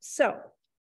right. So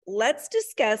let's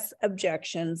discuss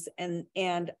objections,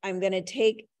 and I'm going to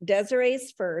take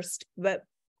Desiree's first, but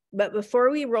before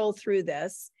we roll through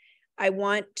this, I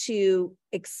want to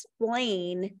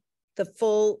explain the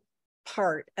full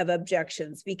part of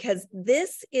objections, because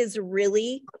this is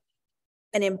really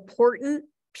an important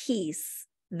piece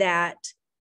that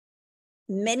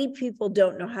many people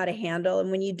don't know how to handle.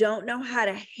 And when you don't know how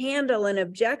to handle an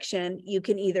objection, you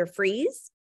can either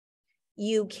freeze,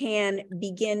 you can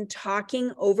begin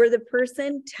talking over the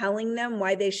person, telling them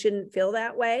why they shouldn't feel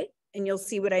that way, and you'll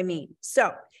see what I mean.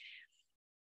 So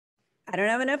I don't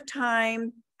have enough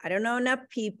time. I don't know enough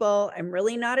people. I'm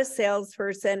really not a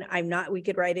salesperson. I'm not, we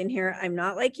could write in here, I'm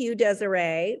not like you,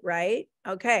 Desiree, right?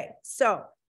 Okay, so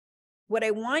what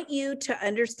I want you to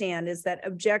understand is that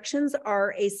objections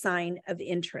are a sign of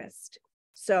interest.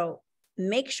 So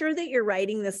make sure that you're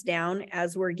writing this down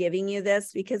as we're giving you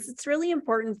this, because it's really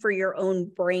important for your own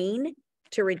brain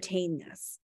to retain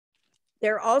this.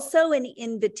 They're also an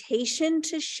invitation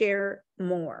to share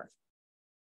more.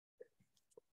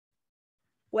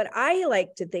 What I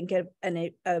like to think of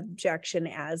an objection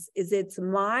as is it's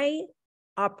my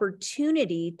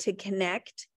opportunity to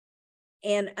connect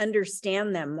and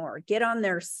understand them more, get on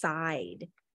their side,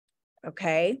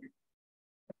 okay?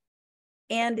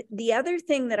 And the other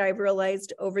thing that I've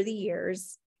realized over the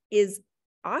years is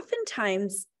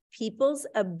oftentimes people's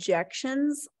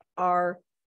objections are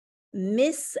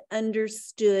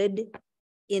misunderstood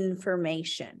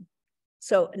information.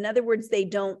 So in other words, they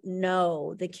don't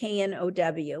know the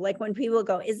KNOW. Like when people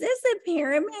go, is this a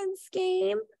pyramid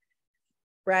scheme?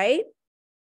 Right?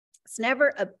 It's never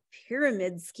a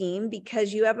pyramid scheme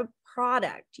because you have a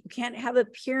product. You can't have a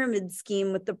pyramid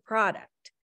scheme with the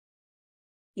product.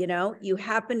 You know, you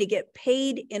happen to get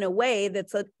paid in a way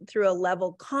that's through a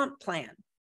level comp plan.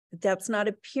 But that's not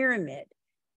a pyramid.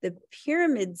 The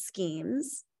pyramid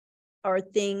schemes are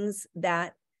things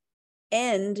that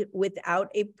end without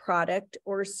a product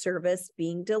or service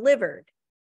being delivered.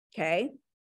 Okay.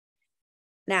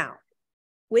 Now,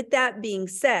 with that being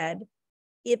said,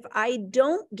 if I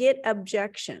don't get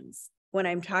objections when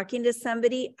I'm talking to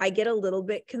somebody, I get a little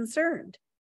bit concerned,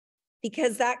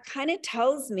 because that kind of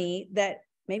tells me that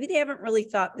maybe they haven't really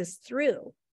thought this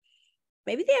through.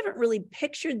 Maybe they haven't really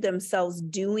pictured themselves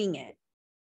doing it,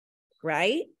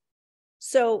 right?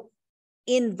 So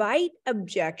invite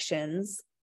objections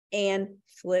and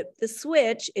flip the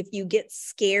switch. If you get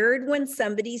scared when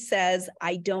somebody says,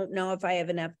 I don't know if I have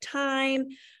enough time,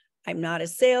 I'm not a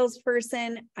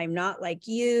salesperson, I'm not like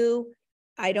you,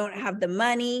 I don't have the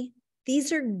money.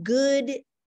 These are good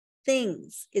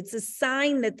things. It's a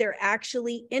sign that they're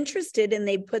actually interested and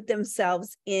they put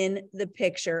themselves in the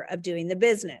picture of doing the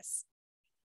business.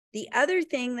 The other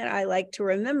thing that I like to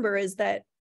remember is that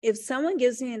if someone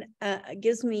gives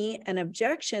me an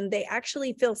objection, they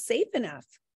actually feel safe enough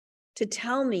to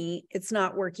tell me it's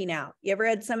not working out. You ever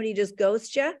had somebody just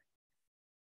ghost you?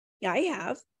 Yeah, I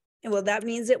have. And well, that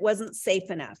means it wasn't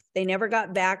safe enough. They never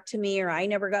got back to me, or I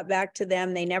never got back to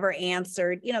them. They never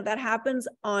answered. You know, that happens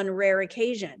on rare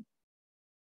occasion.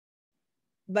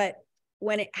 But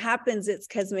when it happens, it's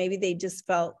because maybe they just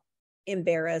felt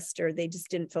embarrassed or they just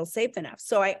didn't feel safe enough.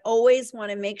 So I always want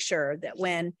to make sure that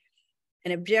when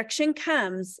an objection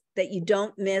comes, that you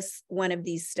don't miss one of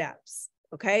these steps.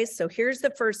 Okay, so here's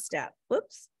the first step.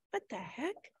 Whoops, what the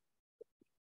heck?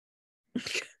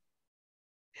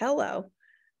 Hello.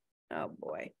 Oh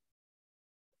boy.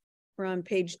 We're on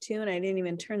page 2 and I didn't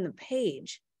even turn the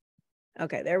page.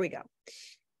 Okay, there we go.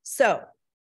 So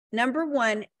number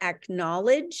 1,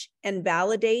 acknowledge and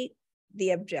validate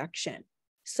the objection.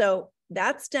 So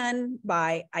that's done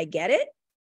by, I get it.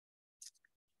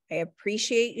 I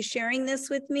appreciate you sharing this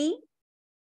with me.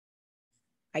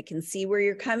 I can see where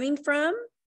you're coming from.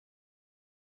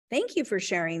 Thank you for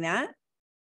sharing that.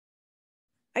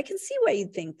 I can see why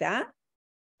you'd think that.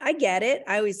 I get it.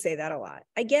 I always say that a lot.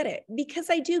 I get it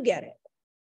because I do get it,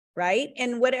 right?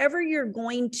 And whatever you're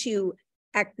going to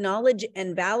acknowledge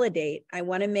and validate, I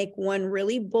want to make one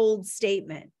really bold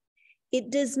statement. It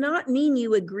does not mean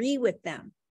you agree with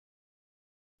them,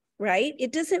 right?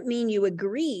 It doesn't mean you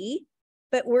agree,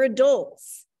 but we're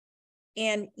adults.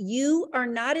 And you are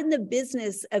not in the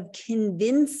business of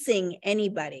convincing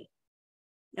anybody.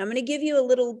 Now, I'm going to give you a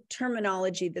little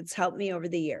terminology that's helped me over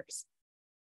the years.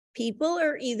 People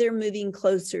are either moving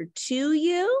closer to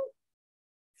you,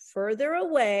 further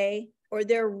away, or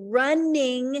they're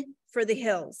running for the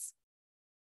hills.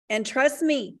 And trust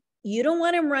me, you don't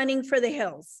want them running for the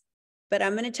hills. But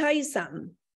I'm going to tell you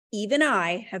something. Even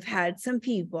I have had some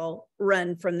people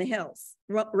run from the hills,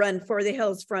 run for the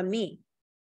hills from me.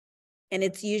 And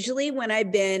it's usually when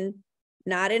I've been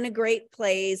not in a great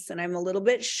place and I'm a little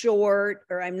bit short,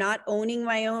 or I'm not owning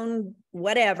my own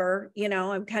whatever, you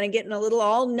know, I'm kind of getting a little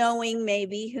all-knowing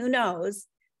maybe, who knows.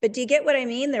 But do you get what I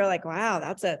mean? They're like, wow,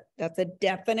 that's a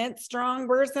definite strong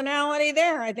personality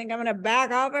there. I think I'm going to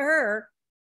back off of her,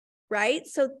 right?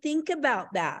 So think about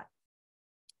that.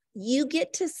 You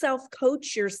get to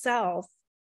self-coach yourself,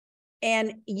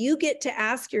 and you get to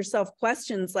ask yourself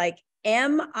questions like,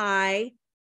 am I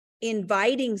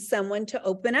inviting someone to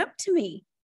open up to me?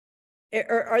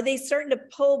 Or are they starting to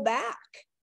pull back,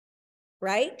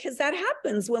 right? Because that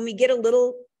happens when we get a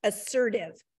little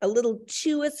assertive, a little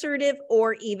too assertive,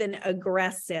 or even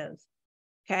aggressive,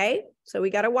 okay? So we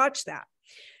got to watch that.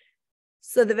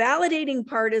 So the validating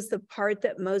part is the part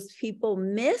that most people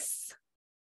miss,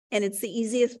 and it's the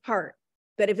easiest part.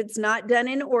 But if it's not done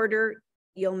in order,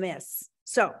 you'll miss.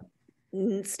 So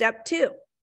step 2,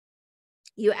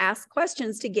 you ask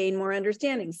questions to gain more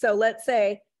understanding. So let's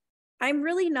say, I'm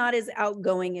really not as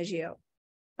outgoing as you,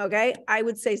 okay? I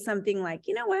would say something like,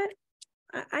 you know what?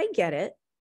 I get it.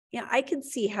 Yeah, I could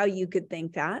see how you could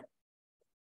think that.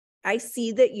 I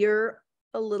see that you're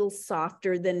a little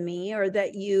softer than me, or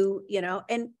that you know,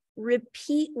 and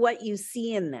repeat what you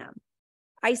see in them.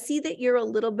 I see that you're a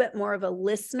little bit more of a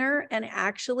listener, and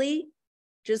actually,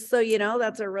 just so you know,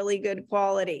 that's a really good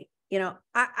quality. You know,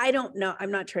 I don't know.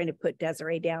 I'm not trying to put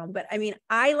Desiree down, but I mean,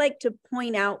 I like to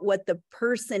point out what the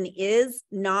person is,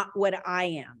 not what I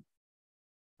am.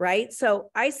 Right.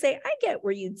 So I say, I get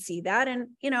where you'd see that.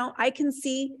 And, you know, I can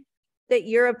see that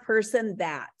you're a person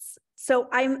that's. So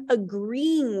I'm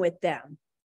agreeing with them.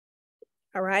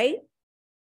 All right.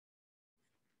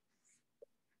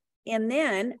 And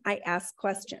then I ask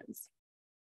questions.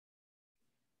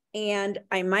 And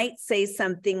I might say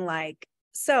something like,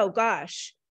 so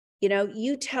gosh, you know,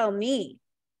 you tell me,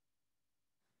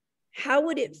 how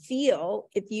would it feel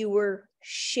if you were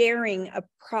sharing a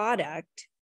product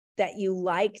that you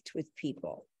liked with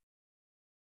people?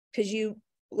 Because you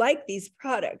like these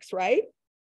products, right?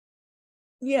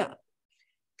 Yeah.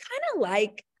 Kind of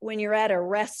like when you're at a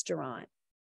restaurant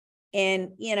and,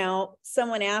 you know,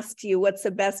 someone asks you, what's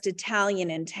the best Italian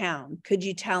in town? Could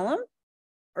you tell them?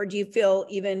 Or do you feel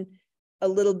even a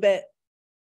little bit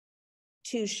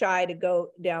too shy to go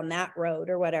down that road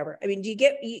or whatever? I mean,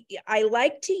 I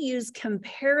like to use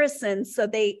comparisons so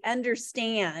they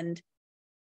understand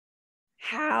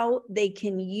how they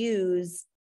can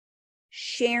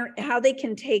how they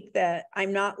can take the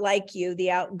I'm not like you,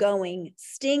 the outgoing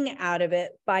sting out of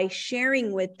it by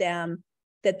sharing with them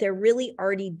that they're really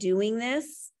already doing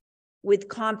this with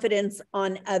confidence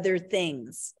on other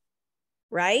things,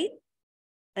 right?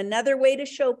 Another way to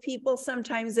show people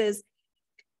sometimes is,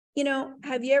 you know,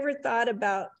 have you ever thought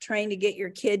about trying to get your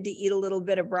kid to eat a little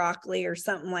bit of broccoli or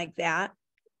something like that?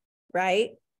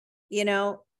 Right? You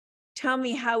know, tell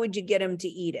me, how would you get them to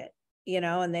eat it? You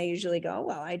know, and they usually go,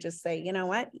 well, I just say, you know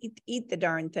what, eat the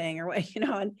darn thing, or what, you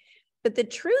know. But the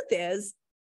truth is,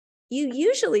 you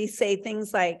usually say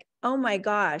things like, oh my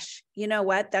gosh, you know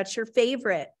what, that's your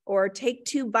favorite, or take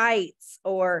 2 bites,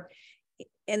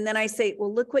 and then I say,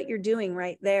 well, look what you're doing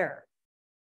right there.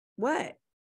 What?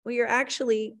 Well, you're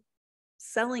actually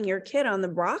selling your kid on the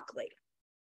broccoli.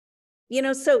 You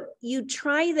know, so you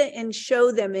try that and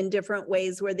show them in different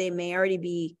ways where they may already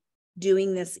be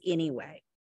doing this anyway.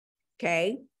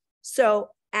 Okay. So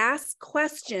ask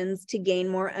questions to gain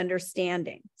more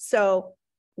understanding. So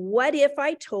what if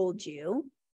I told you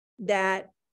that,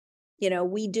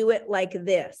 we do it like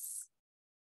this?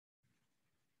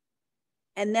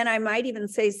 And then I might even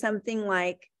say something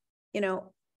like,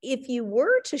 if you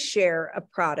were to share a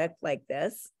product like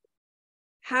this,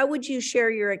 how would you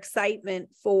share your excitement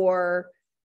for,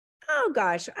 oh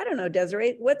gosh, I don't know,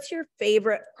 Desiree, what's your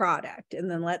favorite product? And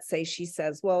then let's say she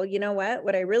says, well, you know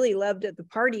what I really loved at the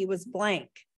party was blank.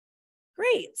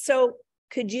 Great. So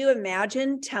could you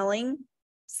imagine telling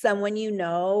someone you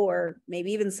know, or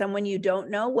maybe even someone you don't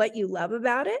know, what you love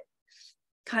about it?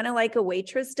 Kind of like a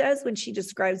waitress does when she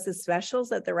describes the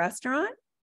specials at the restaurant.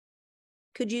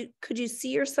 Could you see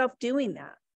yourself doing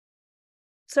that?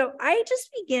 So I just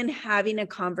begin having a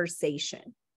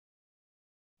conversation.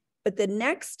 But the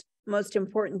next most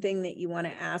important thing that you want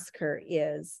to ask her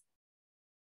is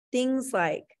things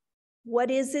like,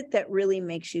 what is it that really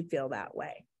makes you feel that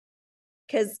way?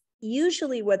 Because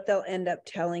usually what they'll end up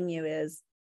telling you is,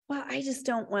 well, I just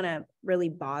don't want to really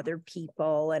bother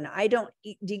people. And do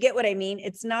you get what I mean?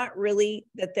 It's not really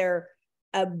that their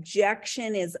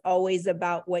objection is always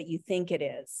about what you think it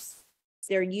is.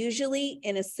 They're usually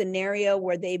in a scenario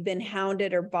where they've been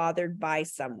hounded or bothered by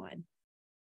someone. And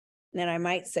then I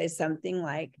might say something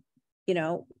like,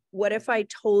 what if I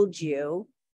told you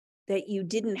that you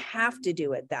didn't have to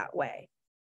do it that way?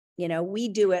 We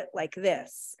do it like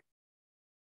this.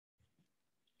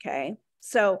 Okay.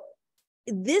 So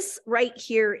this right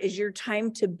here is your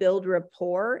time to build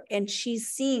rapport, and she's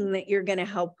seeing that you're going to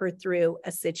help her through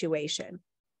a situation.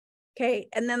 Okay.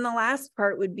 And then the last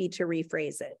part would be to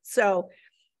rephrase it. So,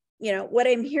 what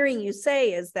I'm hearing you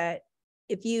say is that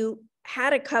if you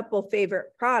had a couple favorite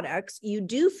products, you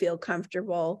do feel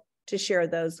comfortable to share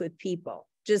those with people,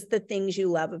 just the things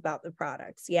you love about the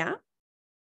products. Yeah.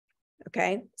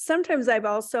 Okay. Sometimes I've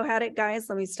also had it, guys,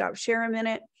 let me stop share a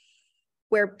minute,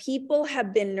 where people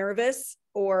have been nervous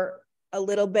or a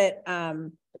little bit,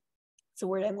 it's the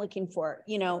word I'm looking for,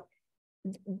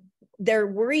 they're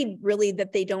worried really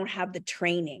that they don't have the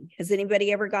training. Has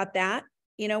anybody ever got that?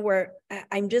 Where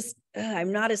I'm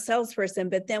not a salesperson,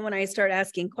 but then when I start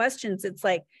asking questions, it's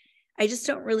like, I just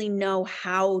don't really know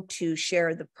how to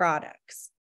share the products.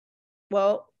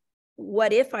 Well,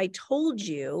 what if I told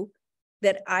you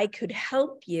that I could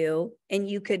help you and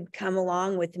you could come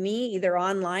along with me either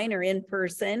online or in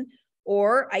person,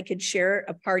 or I could share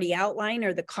a party outline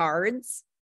or the cards.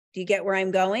 Do you get where I'm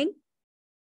going?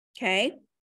 Okay.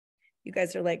 You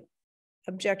guys are like,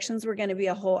 objections were going to be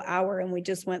a whole hour and we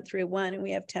just went through one and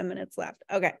we have 10 minutes left.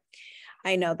 Okay.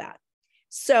 I know that.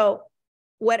 So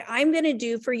what I'm going to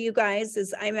do for you guys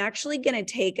is I'm actually going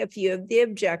to take a few of the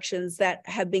objections that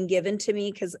have been given to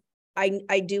me, because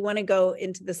I do want to go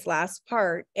into this last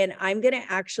part, and I'm going to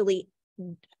actually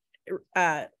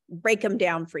break them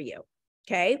down for you.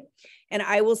 Okay. And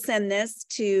I will send this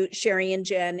to Sherry and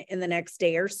Jen in the next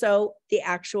day or so, the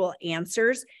actual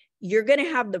answers. You're going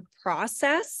to have the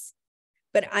process,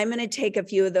 but I'm going to take a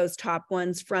few of those top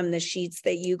ones from the sheets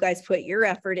that you guys put your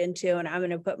effort into, and I'm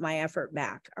going to put my effort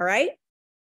back. All right.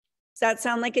 Does that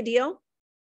sound like a deal?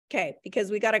 Okay.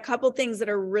 Because we got a couple things that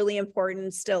are really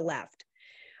important still left.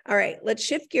 All right, let's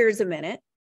shift gears a minute.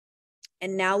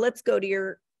 And now let's go to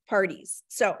your parties.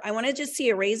 So I want to just see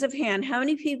a raise of hand. How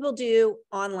many people do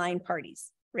online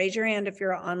parties? Raise your hand if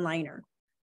you're an onliner.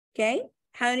 Okay.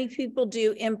 How many people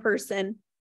do in person?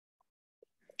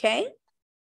 Okay.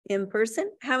 In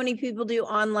person. How many people do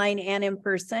online and in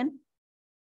person?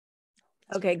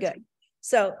 Okay, good.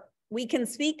 So we can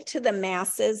speak to the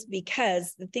masses,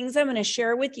 because the things I'm going to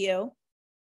share with you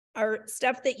are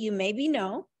stuff that you maybe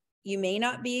know. You may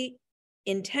not be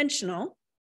intentional,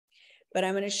 but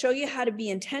I'm going to show you how to be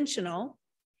intentional.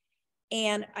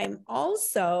 And I'm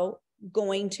also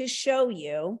going to show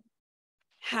you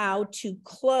how to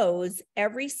close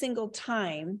every single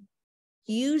time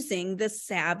using the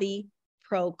Savvy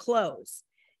Pro Close.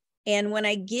 And when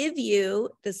I give you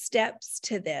the steps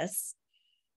to this,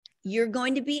 you're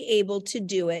going to be able to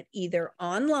do it either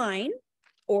online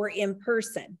or in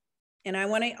person. And I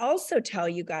want to also tell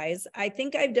you guys, I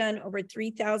think I've done over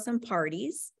 3,000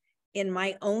 parties in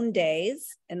my own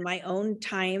days and my own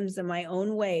times and my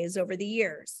own ways over the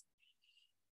years.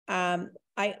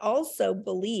 I also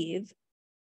believe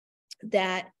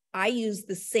that I use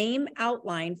the same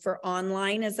outline for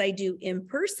online as I do in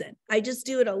person. I just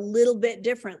do it a little bit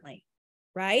differently,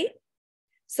 right?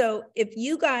 So if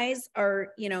you guys are,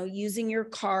 using your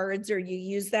cards, or you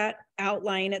use that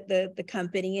outline at the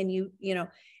company, and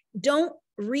don't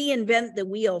reinvent the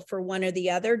wheel for one or the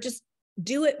other. Just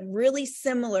do it really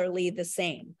similarly the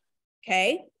same.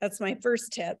 Okay. That's my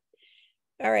first tip.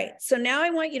 All right. So now I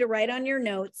want you to write on your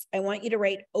notes. I want you to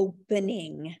write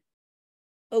opening.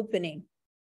 opening.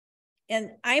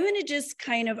 And I'm going to just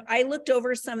I looked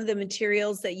over some of the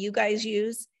materials that you guys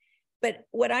use, but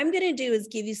what I'm going to do is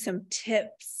give you some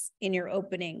tips in your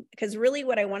opening, because really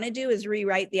what I want to do is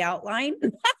rewrite the outline.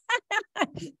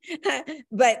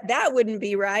 But that wouldn't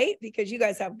be right because you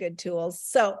guys have good tools.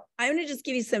 So I'm going to just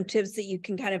give you some tips that you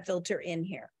can kind of filter in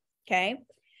here. Okay.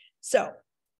 So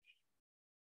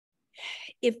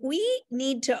if we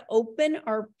need to open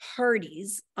our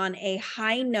parties on a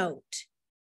high note,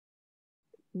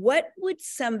 what would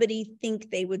somebody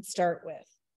think they would start with?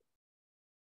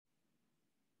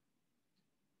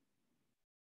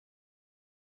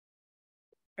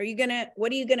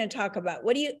 What are you gonna talk about?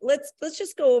 Let's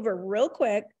just go over real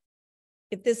quick.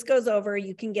 If this goes over,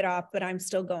 you can get off, but I'm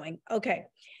still going. Okay.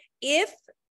 If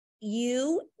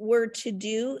you were to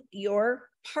do your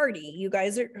party, you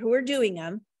guys who are doing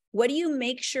them, what do you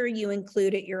make sure you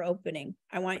include at your opening?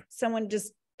 I want someone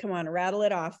just, come on, rattle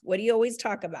it off. What do you always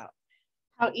talk about?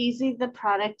 How easy the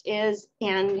product is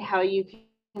and how you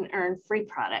can earn free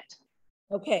product.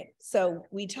 Okay, so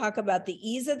we talk about the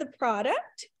ease of the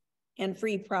product and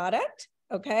free product.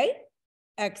 Okay,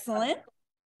 excellent.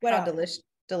 What how else?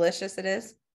 delicious it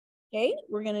is. Okay,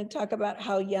 we're going to talk about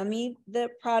how yummy the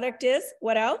product is.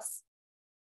 What else?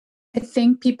 I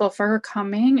thank people for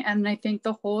coming, and I thank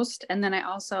the host. And then I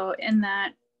also, in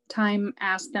that time,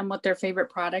 ask them what their favorite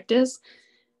product is,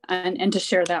 and to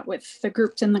share that with the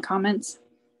groups in the comments.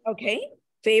 Okay,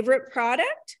 favorite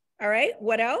product. All right,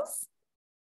 what else?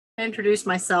 I introduce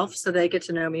myself so they get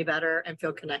to know me better and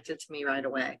feel connected to me right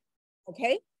away.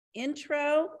 Okay,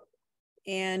 intro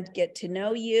and get to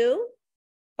know you.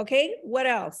 Okay, what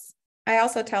else? I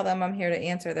also tell them I'm here to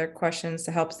answer their questions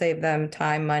to help save them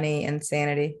time, money, and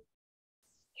sanity.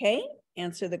 Okay,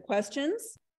 answer the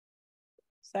questions.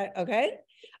 So, okay,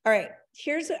 all right,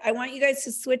 I want you guys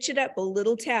to switch it up a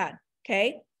little tad,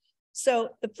 okay? So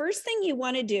the first thing you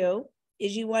want to do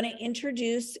is you want to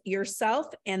introduce yourself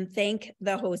and thank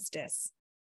the hostess.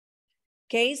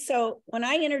 Okay, so when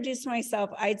I introduce myself,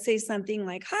 I'd say something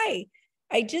like, hi,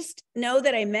 I just know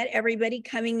that I met everybody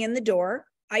coming in the door.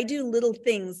 I do little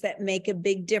things that make a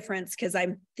big difference because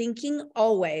I'm thinking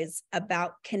always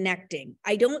about connecting.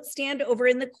 I don't stand over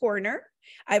in the corner.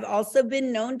 I've also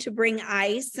been known to bring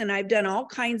ice, and I've done all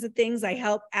kinds of things. I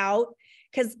help out.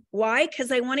 Because why? Because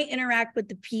I want to interact with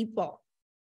the people.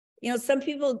 You know, some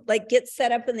people like get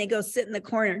set up and they go sit in the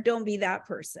corner. Don't be that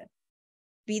person.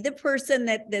 Be the person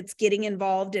that's getting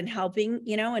involved and helping,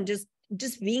 you know, and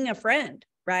just being a friend,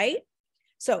 right?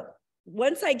 So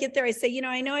once I get there, I say, you know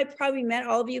I probably met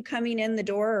all of you coming in the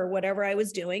door or whatever I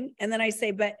was doing. And then I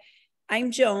say, but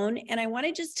I'm Joan, and I want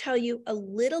to just tell you a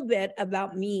little bit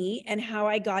about me and how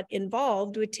I got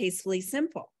involved with Tastefully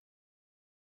Simple.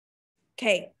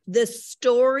 Okay, the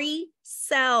story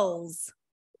sells.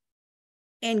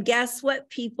 And guess what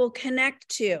people connect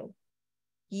to?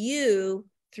 You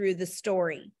through the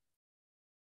story.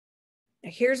 Now,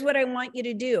 here's what I want you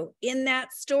to do. In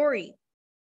that story,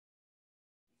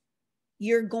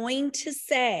 you're going to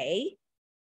say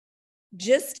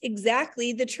just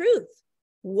exactly the truth.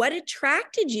 What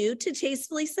attracted you to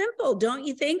Tastefully Simple? Don't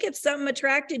you think if something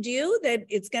attracted you that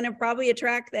it's going to probably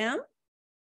attract them?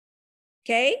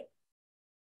 Okay.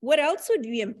 What else would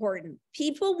be important?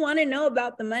 People want to know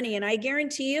about the money, and I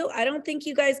guarantee you, I don't think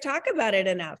you guys talk about it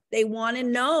enough. They want to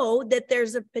know that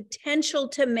there's a potential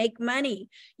to make money.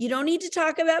 You don't need to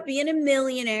talk about being a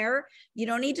millionaire. You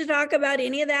don't need to talk about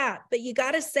any of that, but you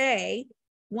got to say,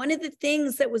 one of the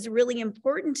things that was really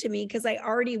important to me, because I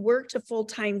already worked a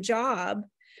full-time job,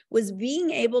 was being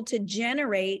able to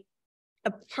generate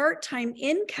a part-time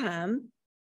income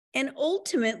and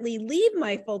ultimately leave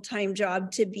my full-time job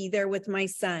to be there with my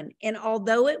son. And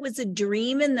although it was a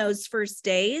dream in those first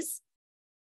days,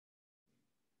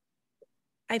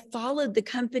 I followed the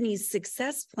company's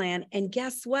success plan. And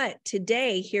guess what?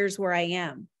 Today, here's where I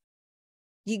am.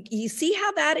 You see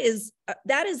how that is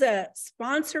a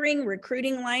sponsoring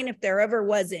recruiting line if there ever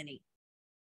was any.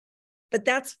 But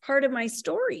that's part of my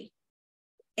story.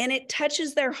 And it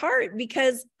touches their heart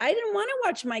because I didn't want to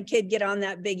watch my kid get on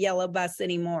that big yellow bus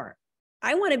anymore.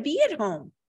 I want to be at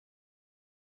home.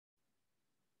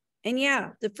 And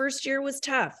yeah, the first year was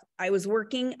tough. I was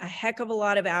working a heck of a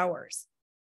lot of hours.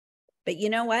 But you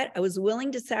know what? I was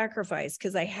willing to sacrifice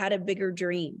because I had a bigger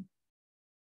dream.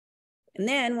 And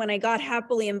then when I got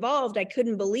happily involved, I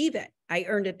couldn't believe it. I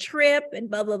earned a trip and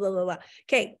blah, blah, blah, blah, blah.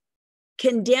 Okay,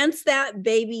 condense that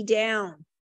baby down.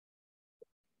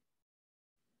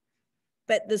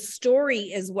 But the story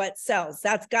is what sells.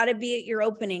 That's got to be at your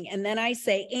opening. And then I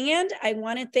say, and I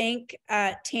want to thank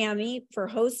Tammy for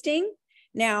hosting.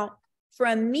 Now,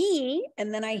 from me,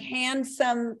 and then I hand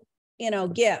some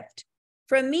gift.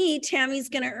 From me, Tammy's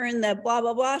going to earn the blah,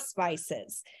 blah, blah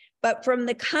spices. But from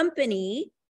the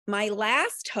company, my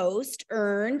last host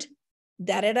earned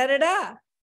da, da, da, da, da.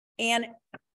 And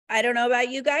I don't know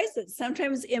about you guys, but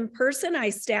sometimes in person, I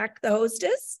stack the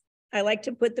hostess. I like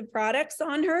to put the products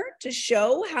on her to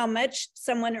show how much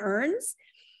someone earns.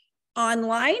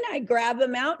 Online, I grab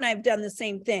them out and I've done the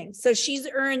same thing. So she's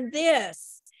earned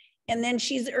this, and then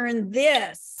she's earned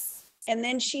this, and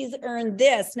then she's earned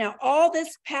this. Now, all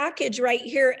this package right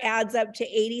here adds up to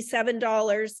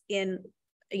 $87 in,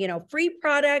 free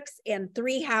products and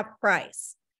 3 half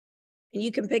price. And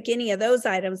you can pick any of those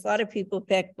items. A lot of people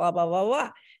pick blah, blah, blah, blah.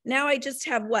 Now I just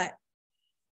have what?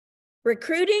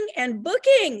 Recruiting and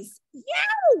bookings.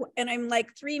 Yeah. And I'm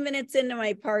like 3 minutes into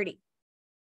my party.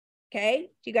 Okay.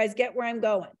 Do you guys get where I'm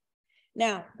going?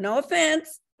 Now, no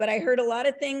offense, but I heard a lot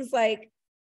of things like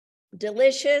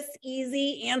delicious,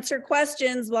 easy, answer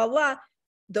questions, blah, blah.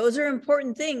 Those are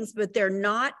important things, but they're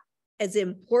not as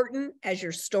important as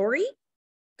your story.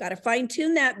 Got to fine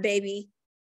tune that, baby.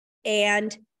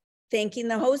 And thanking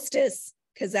the hostess,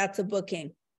 because that's a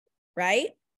booking,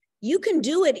 right? You can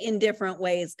do it in different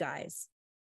ways, guys,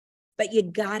 but you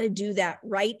got to do that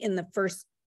right in the first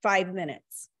 5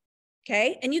 minutes.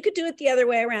 Okay. And you could do it the other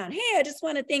way around. Hey, I just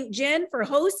want to thank Jen for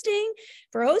hosting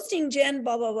Jen,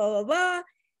 blah, blah, blah, blah, blah.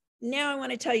 Now I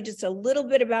want to tell you just a little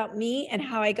bit about me and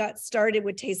how I got started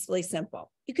with Tastefully Simple.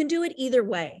 You can do it either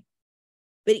way,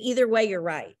 but either way, you're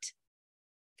right.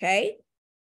 Okay.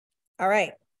 All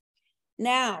right.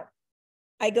 Now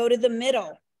I go to the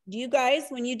middle. Do you guys,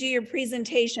 when you do your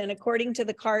presentation, according to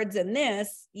the cards in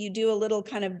this, you do a little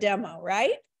kind of demo,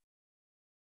 right?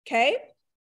 Okay.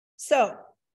 So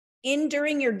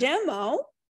during your demo,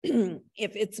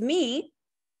 if it's me,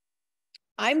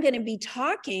 I'm going to be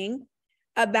talking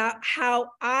about how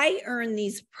I earn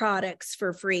these products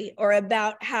for free, or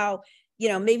about how,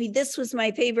 maybe this was my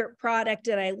favorite product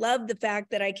and I love the fact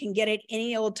that I can get it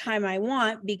any old time I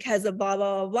want because of blah,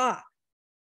 blah, blah, blah.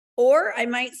 Or I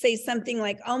might say something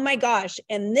like, oh my gosh,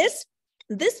 and this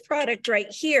product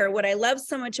right here, what I love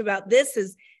so much about this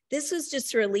is this was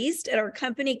just released at our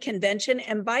company convention.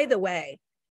 And by the way,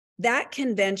 that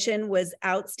convention was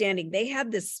outstanding. They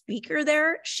had this speaker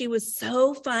there. She was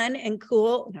so fun and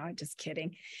cool. No, I'm just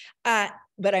kidding. But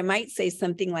I might say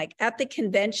something like, at the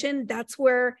convention, that's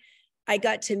where I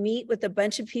got to meet with a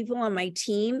bunch of people on my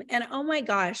team. And oh my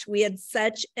gosh, we had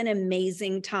such an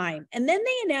amazing time. And then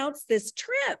they announced this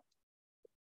trip.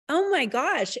 Oh my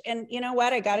gosh. And you know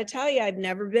what? I got to tell you, I've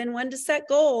never been one to set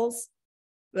goals.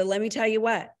 But let me tell you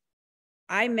what,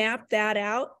 I mapped that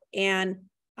out and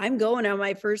I'm going on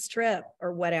my first trip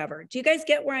or whatever. Do you guys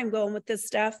get where I'm going with this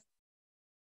stuff?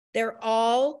 They're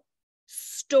all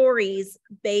stories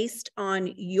based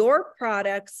on your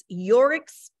products, your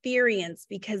experience,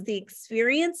 because the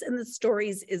experience and the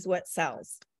stories is what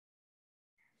sells.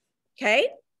 Okay.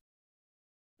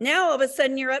 Now, all of a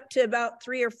sudden, you're up to about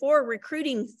 3 or 4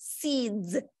 recruiting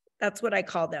seeds. That's what I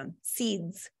call them,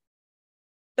 seeds.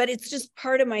 But it's just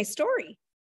part of my story.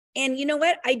 And you know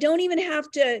what? I don't even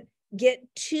have to get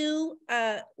too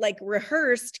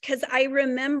rehearsed, because I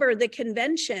remember the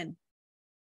convention.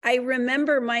 I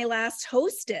remember my last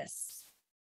hostess,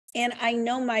 and I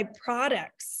know my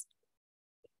products.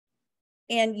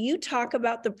 And you talk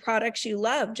about the products you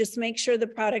love. Just make sure the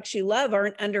products you love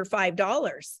aren't under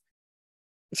 $5.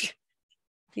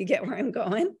 You get where I'm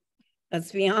going?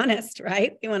 Let's be honest,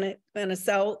 right? We want to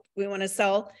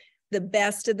sell the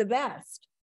best of the best.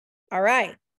 All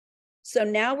right. So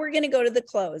now we're going to go to the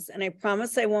close, and I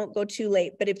promise I won't go too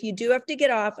late, but if you do have to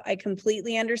get off, I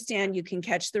completely understand. You can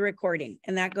catch the recording,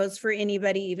 and that goes for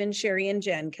anybody, even Sherry and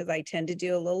Jen, because I tend to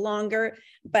do a little longer,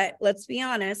 but let's be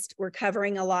honest, we're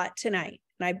covering a lot tonight,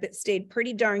 and I've stayed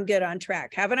pretty darn good on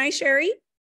track. Haven't I, Sherry?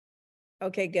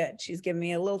 Okay, good. She's giving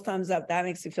me a little thumbs up. That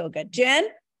makes me feel good. Jen?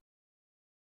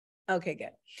 Okay,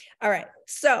 good. All right.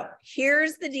 So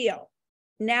here's the deal.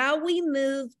 Now we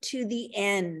move to the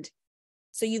end.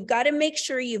 So you've got to make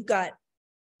sure you've got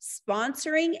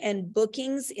sponsoring and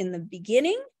bookings in the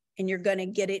beginning, and you're going to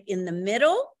get it in the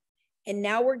middle. And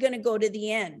now we're going to go to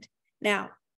the end. Now,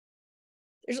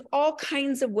 there's all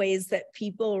kinds of ways that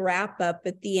people wrap up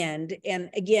at the end. And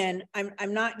again,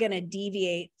 I'm not going to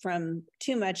deviate from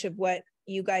too much of what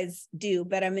you guys do,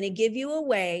 but I'm going to give you a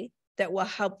way that will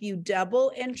help you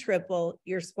double and triple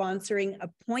your sponsoring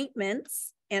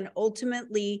appointments and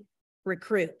ultimately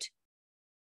recruit.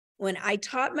 When I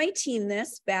taught my team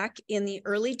this back in the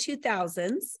early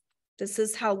 2000s, this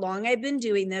is how long I've been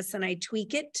doing this, and I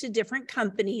tweak it to different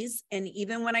companies. And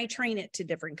even when I train it to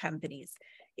different companies,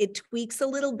 it tweaks a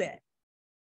little bit.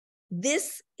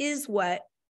 This is what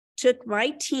took my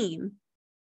team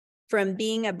from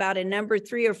being about a number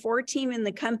 3 or 4 team in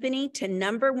the company to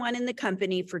number 1 in the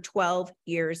company for 12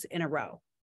 years in a row.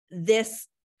 This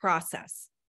process.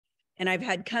 And I've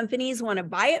had companies want to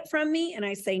buy it from me, and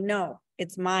I say, no,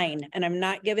 it's mine. And I'm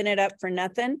not giving it up for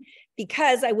nothing,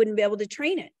 because I wouldn't be able to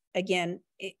train it again,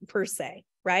 per se,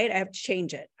 right? I have to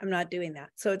change it. I'm not doing that.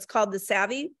 So it's called the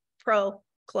Savvy Pro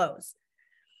Close.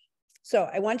 So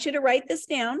I want you to write this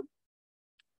down,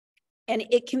 and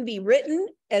it can be written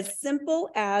as simple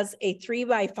as a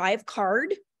 3x5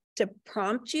 card to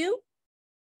prompt you.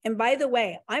 And by the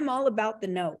way, I'm all about the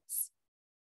notes.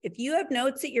 If you have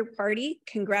notes at your party,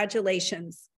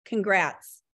 congratulations,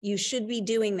 congrats. You should be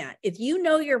doing that. If you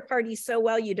know your party so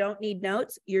well you don't need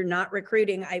notes, you're not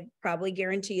recruiting. I probably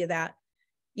guarantee you that.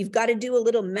 You've got to do a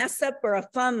little mess up or a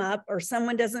thumb up, or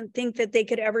someone doesn't think that they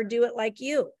could ever do it like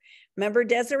you. Remember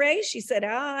Desiree? She said,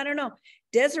 I don't know.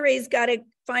 Desiree's got to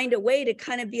find a way to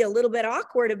kind of be a little bit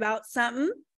awkward about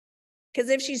something, because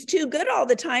if she's too good all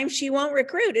the time, she won't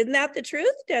recruit. Isn't that the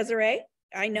truth, Desiree?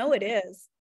 I know it is.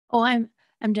 Oh, I'm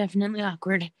definitely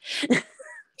awkward.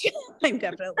 I'm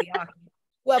definitely awkward.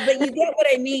 Well, but you get what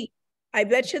I mean. I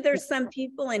bet you there's some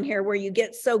people in here where you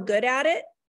get so good at it,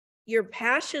 your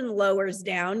passion lowers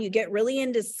down, you get really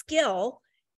into skill,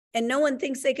 and no one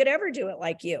thinks they could ever do it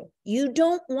like you. You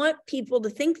don't want people to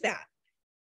think that.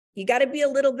 You got to be a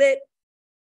little bit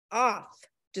off,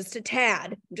 just a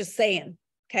tad. I'm just saying,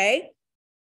 okay?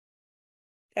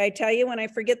 Did I tell you when I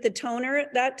forget the toner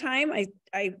at that time,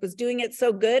 I was doing it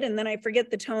so good, and then I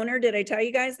forget the toner. Did I tell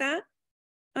you guys that?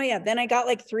 Oh yeah, then I got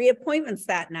like 3 appointments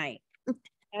that night.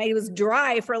 I was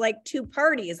dry for like 2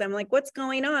 parties. I'm like, what's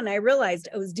going on? I realized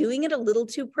I was doing it a little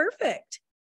too perfect.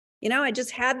 You know, I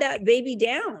just had that baby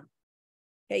down.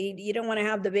 Okay, you don't want to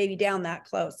have the baby down that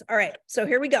close. All right, so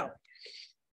here we go.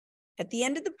 At the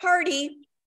end of the party,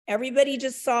 everybody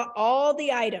just saw all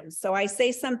the items. So I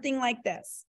say something like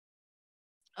this.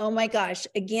 Oh my gosh,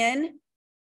 again,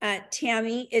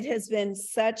 Tammy, it has been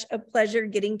such a pleasure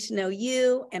getting to know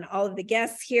you and all of the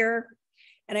guests here.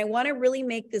 And I want to really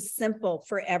make this simple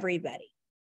for everybody.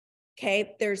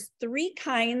 Okay, there's 3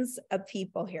 kinds of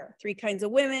people here, 3 kinds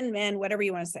of women, men, whatever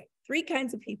you want to say, 3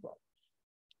 kinds of people.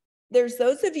 There's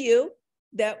those of you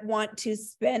that want to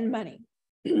spend money.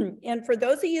 And for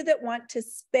those of you that want to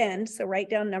spend, so write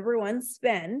down number 1,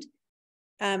 spend.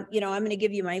 You know, I'm going to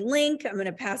give you my link. I'm going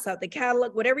to pass out the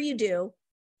catalog, whatever you do.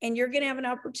 And you're going to have an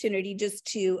opportunity just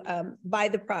to buy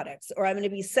the products, or I'm going to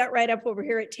be set right up over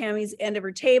here at Tammy's end of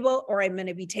her table, or I'm going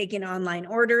to be taking online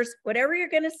orders, whatever you're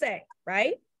going to say,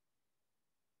 right?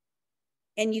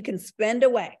 And you can spend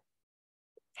away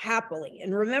happily.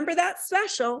 And remember that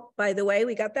special, by the way,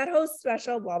 we got that host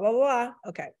special, blah, blah, blah.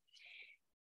 Okay.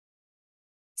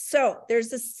 So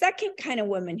there's a second kind of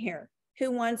woman here who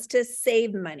wants to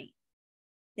save money.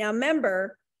 Now,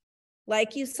 remember,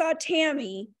 like you saw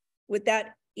Tammy with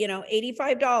that, you know,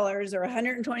 $85 or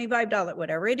 $125,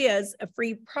 whatever it is, a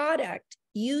free product,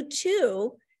 you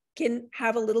too can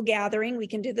have a little gathering. We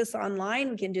can do this online.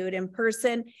 We can do it in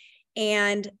person.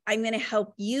 And I'm going to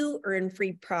help you earn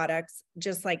free products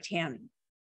just like Tammy.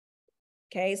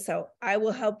 Okay, so I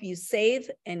will help you save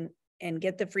and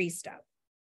get the free stuff.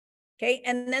 Okay,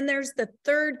 and then there's the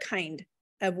third kind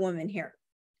of woman here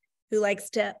who likes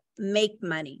to make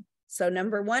money. So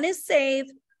number 1 is save.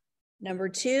 Number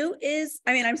 2 is,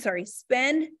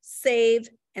 spend, save,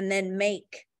 and then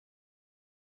make.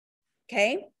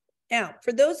 Okay. Now,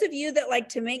 for those of you that like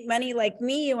to make money like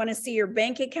me, you want to see your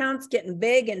bank accounts getting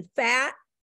big and fat,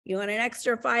 you want an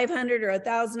extra 500 or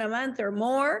 1,000 a month or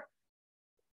more,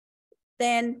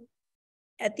 then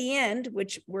at the end,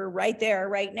 which we're right there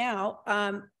right now,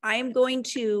 I'm going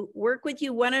to work with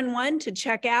you one-on-one to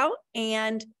check out,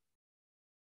 and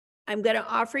I'm going to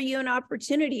offer you an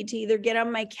opportunity to either get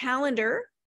on my calendar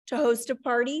to host a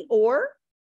party, or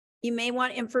you may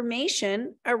want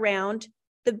information around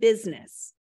the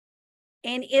business.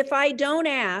 And if I don't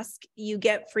ask, you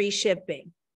get free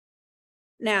shipping.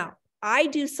 Now, I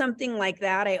do something like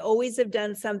that. I always have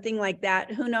done something like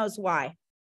that. Who knows why?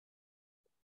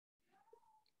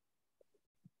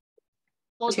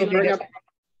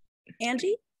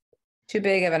 Angie? Too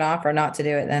big of an offer not to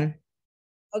do it then.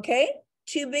 Okay.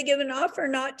 Too big of an offer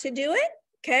not to do it.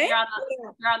 Okay. You're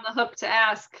on the hook to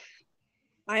ask.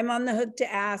 I'm on the hook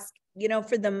to ask. You know,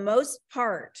 for the most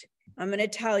part, I'm going to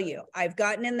tell you, I've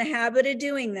gotten in the habit of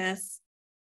doing this,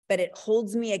 but it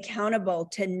holds me accountable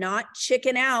to not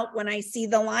chicken out when I see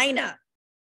the lineup.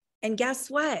 And guess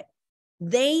what?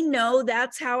 They know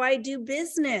that's how I do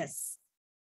business,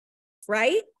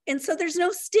 right? And so there's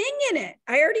no sting in it.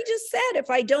 I already just said, if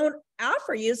I don't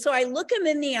offer you, so I look them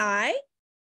in the eye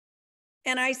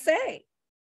and I say,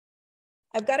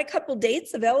 I've got a couple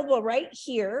dates available right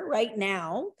here, right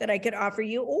now that I could offer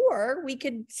you, or we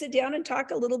could sit down and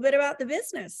talk a little bit about the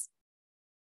business.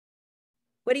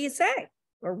 What do you say?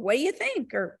 Or what do you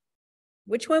think? Or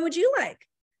which one would you like?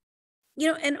 You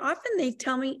know, and often they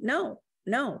tell me, no.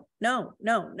 And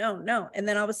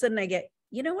then all of a sudden I get,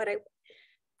 you know what?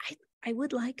 I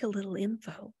would like a little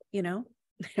info, you know,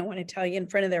 I don't want to tell you in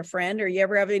front of their friend, or you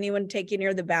ever have anyone take you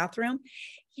near the bathroom?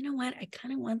 You know what? I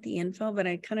kind of want the info, but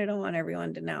I kind of don't want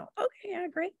everyone to know. Okay, yeah,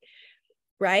 great.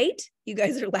 Right? You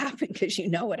guys are laughing because you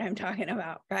know what I'm talking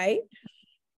about, right?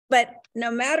 But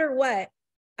no matter what,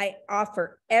 I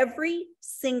offer every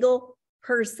single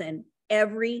person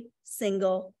every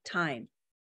single time.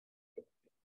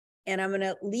 And I'm going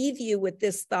to leave you with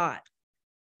this thought.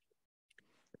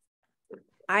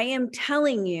 I am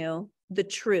telling you the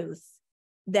truth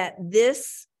that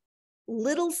this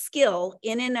little skill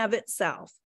in and of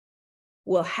itself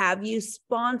will have you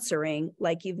sponsoring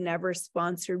like you've never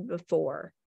sponsored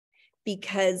before,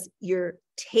 because you're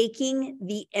taking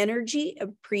the energy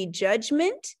of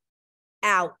prejudgment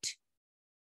out.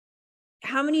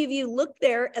 How many of you look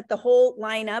there at the whole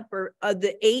lineup or of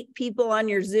the 8 people on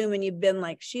your Zoom and you've been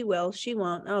like, she will, she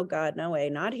won't. Oh God, no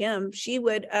way, not him. She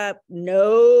would,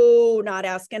 no, not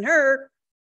asking her.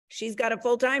 She's got a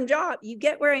full-time job. You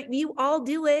get where you all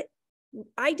do it.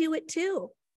 I do it too.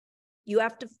 You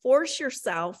have to force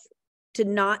yourself to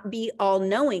not be all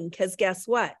knowing, because guess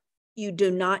what? You do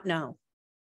not know.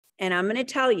 And I'm going to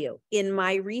tell you, in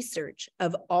my research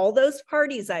of all those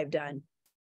parties I've done,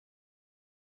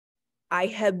 I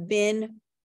have been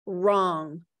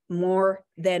wrong more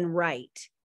than right.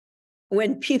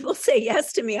 When people say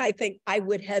yes to me, I think I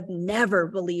would have never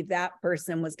believed that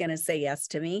person was going to say yes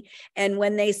to me. And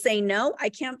when they say no, I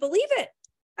can't believe it.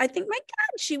 I think, my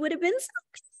God, she would have been so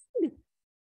good.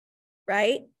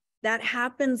 Right? That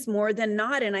happens more than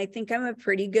not. And I think I'm a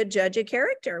pretty good judge of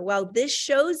character. Well, this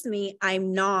shows me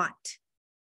I'm not.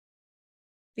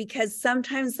 Because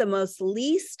sometimes the most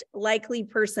least likely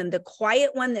person, the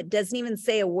quiet one that doesn't even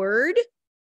say a word,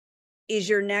 is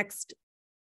your next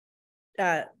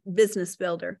business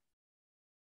builder.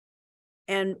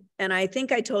 And I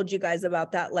think I told you guys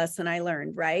about that lesson I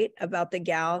learned, right? About the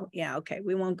gal. Yeah, okay,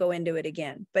 we won't go into it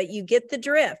again, but you get the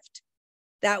drift.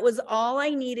 That was all I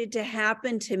needed to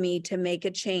happen to me to make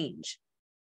a change.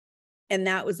 And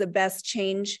that was the best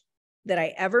change that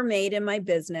I ever made in my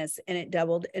business, and it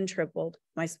doubled and tripled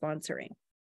my sponsoring.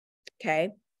 Okay.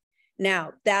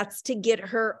 Now that's to get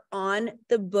her on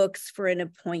the books for an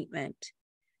appointment.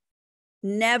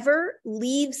 Never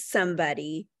leave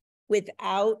somebody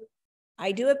without,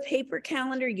 I do a paper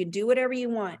calendar, you do whatever you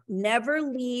want. Never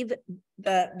leave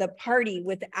the party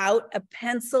without a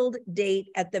penciled date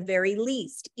at the very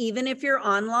least, even if you're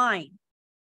online.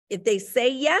 If they say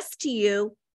yes to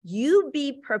you, you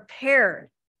be prepared.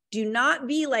 Do not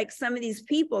be like some of these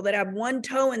people that have one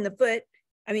toe in the foot.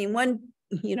 I mean,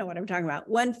 you know what I'm talking about,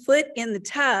 one foot in the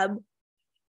tub,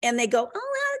 and they go, oh,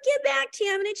 I'll get back to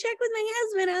you. I'm going to check with my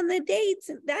husband on the dates.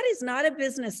 That is not a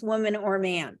businesswoman or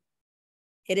man.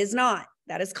 It is not.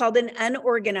 That is called an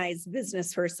unorganized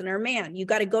business person or man. You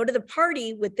got to go to the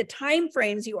party with the time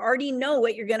frames. You already know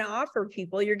what you're going to offer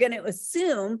people. You're going to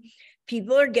assume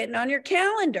people are getting on your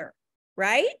calendar,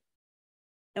 right?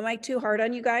 Am I too hard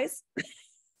on you guys?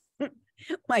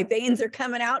 My veins are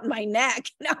coming out in my neck.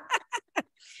 No.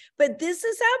 But this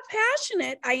is how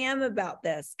passionate I am about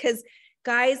this. Because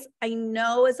guys, I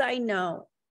know as I know,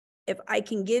 if I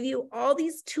can give you all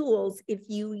these tools, if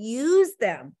you use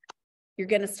them, you're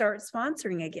going to start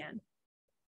sponsoring again.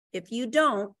 If you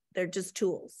don't, they're just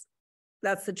tools.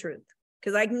 That's the truth.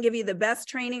 Because I can give you the best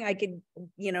training. I could,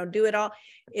 do it all.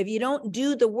 If you don't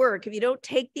do the work, if you don't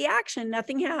take the action,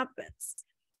 nothing happens.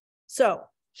 So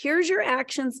here's your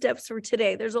action steps for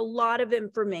today. There's a lot of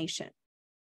information.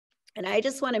 And I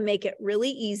just want to make it really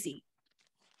easy.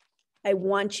 I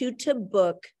want you to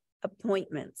book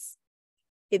appointments.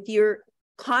 If you're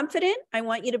confident, I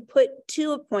want you to put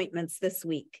 2 appointments this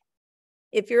week.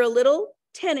 If you're a little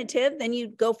tentative, then you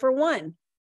go for 1.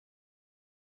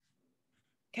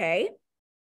 Okay.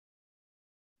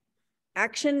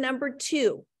 Action number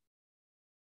 2.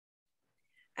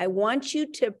 I want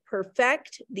you to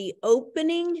perfect the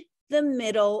opening, the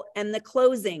middle, and the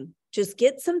closing. Just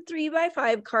get some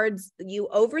 3x5 cards. You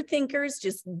overthinkers,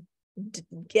 just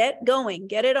get going,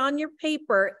 get it on your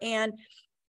paper and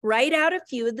write out a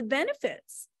few of the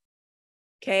benefits.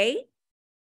 Okay.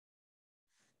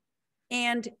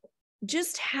 And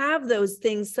just have those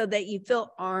things so that you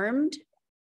feel armed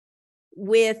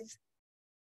with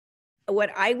what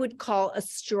I would call a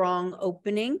strong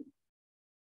opening,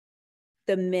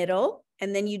 the middle,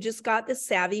 And then you just got the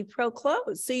Savvy Pro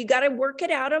clothes. So you got to work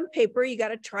it out on paper. You got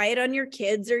to try it on your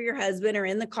kids or your husband or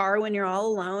in the car when you're all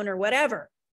alone or whatever.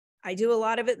 I do a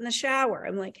lot of it in the shower.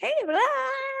 I'm like, hey, blah,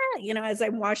 you know, as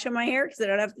I'm washing my hair because I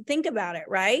don't have to think about it,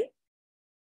 right?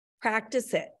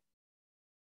 Practice it.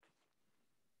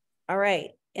 All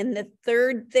right. And the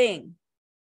third thing,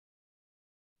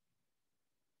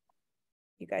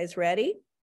 you guys ready?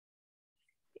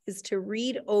 Is to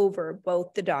read over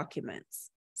both the documents.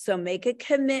 So make a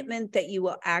commitment that you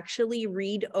will actually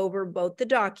read over both the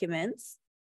documents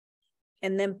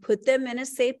and then put them in a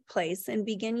safe place and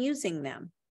begin using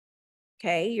them.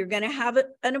 Okay, you're going to have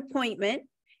an appointment.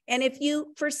 And if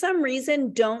you, for some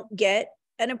reason, don't get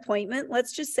an appointment,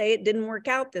 let's just say it didn't work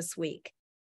out this week,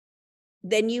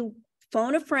 then you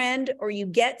phone a friend or you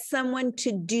get someone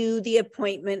to do the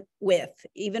appointment with,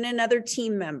 even another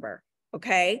team member,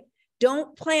 okay?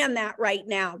 Don't plan that right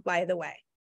now, by the way.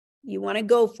 You want to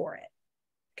go for it,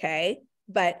 okay?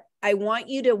 But I want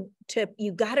you to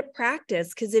you got to practice,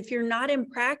 because if you're not in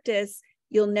practice,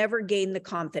 you'll never gain the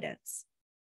confidence,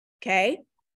 okay?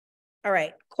 All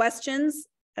right, questions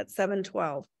at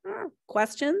 7:12.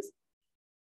 Questions?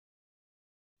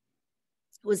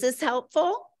 Was this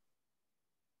helpful?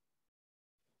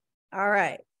 All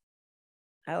right.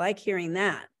 I like hearing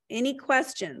that. Any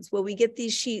questions? Will we get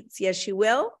these sheets? Yes, you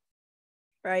will.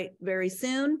 Right, very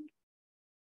soon.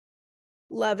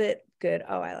 Love it. Good.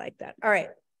 Oh, I like that. All right.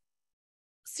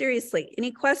 Seriously,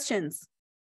 any questions?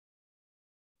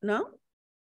 No?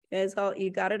 You guys all, you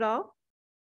got it all?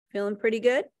 Feeling pretty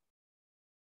good?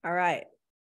 All right.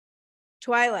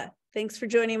 Twyla, thanks for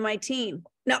joining my team.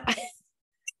 No.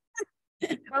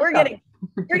 We're gonna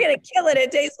kill it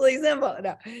at Tastefully Simple.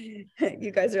 No,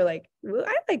 you guys are like, well,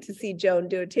 I'd like to see Joan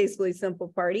do a Tastefully Simple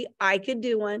party. I could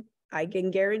do one. I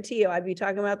can guarantee you I'd be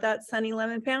talking about that Sunny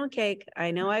Lemon Pound Cake.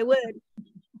 I know I would.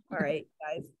 All right,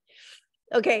 guys.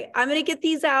 Okay, I'm going to get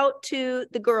these out to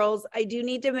the girls. I do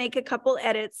need to make a couple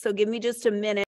edits, so give me just a minute.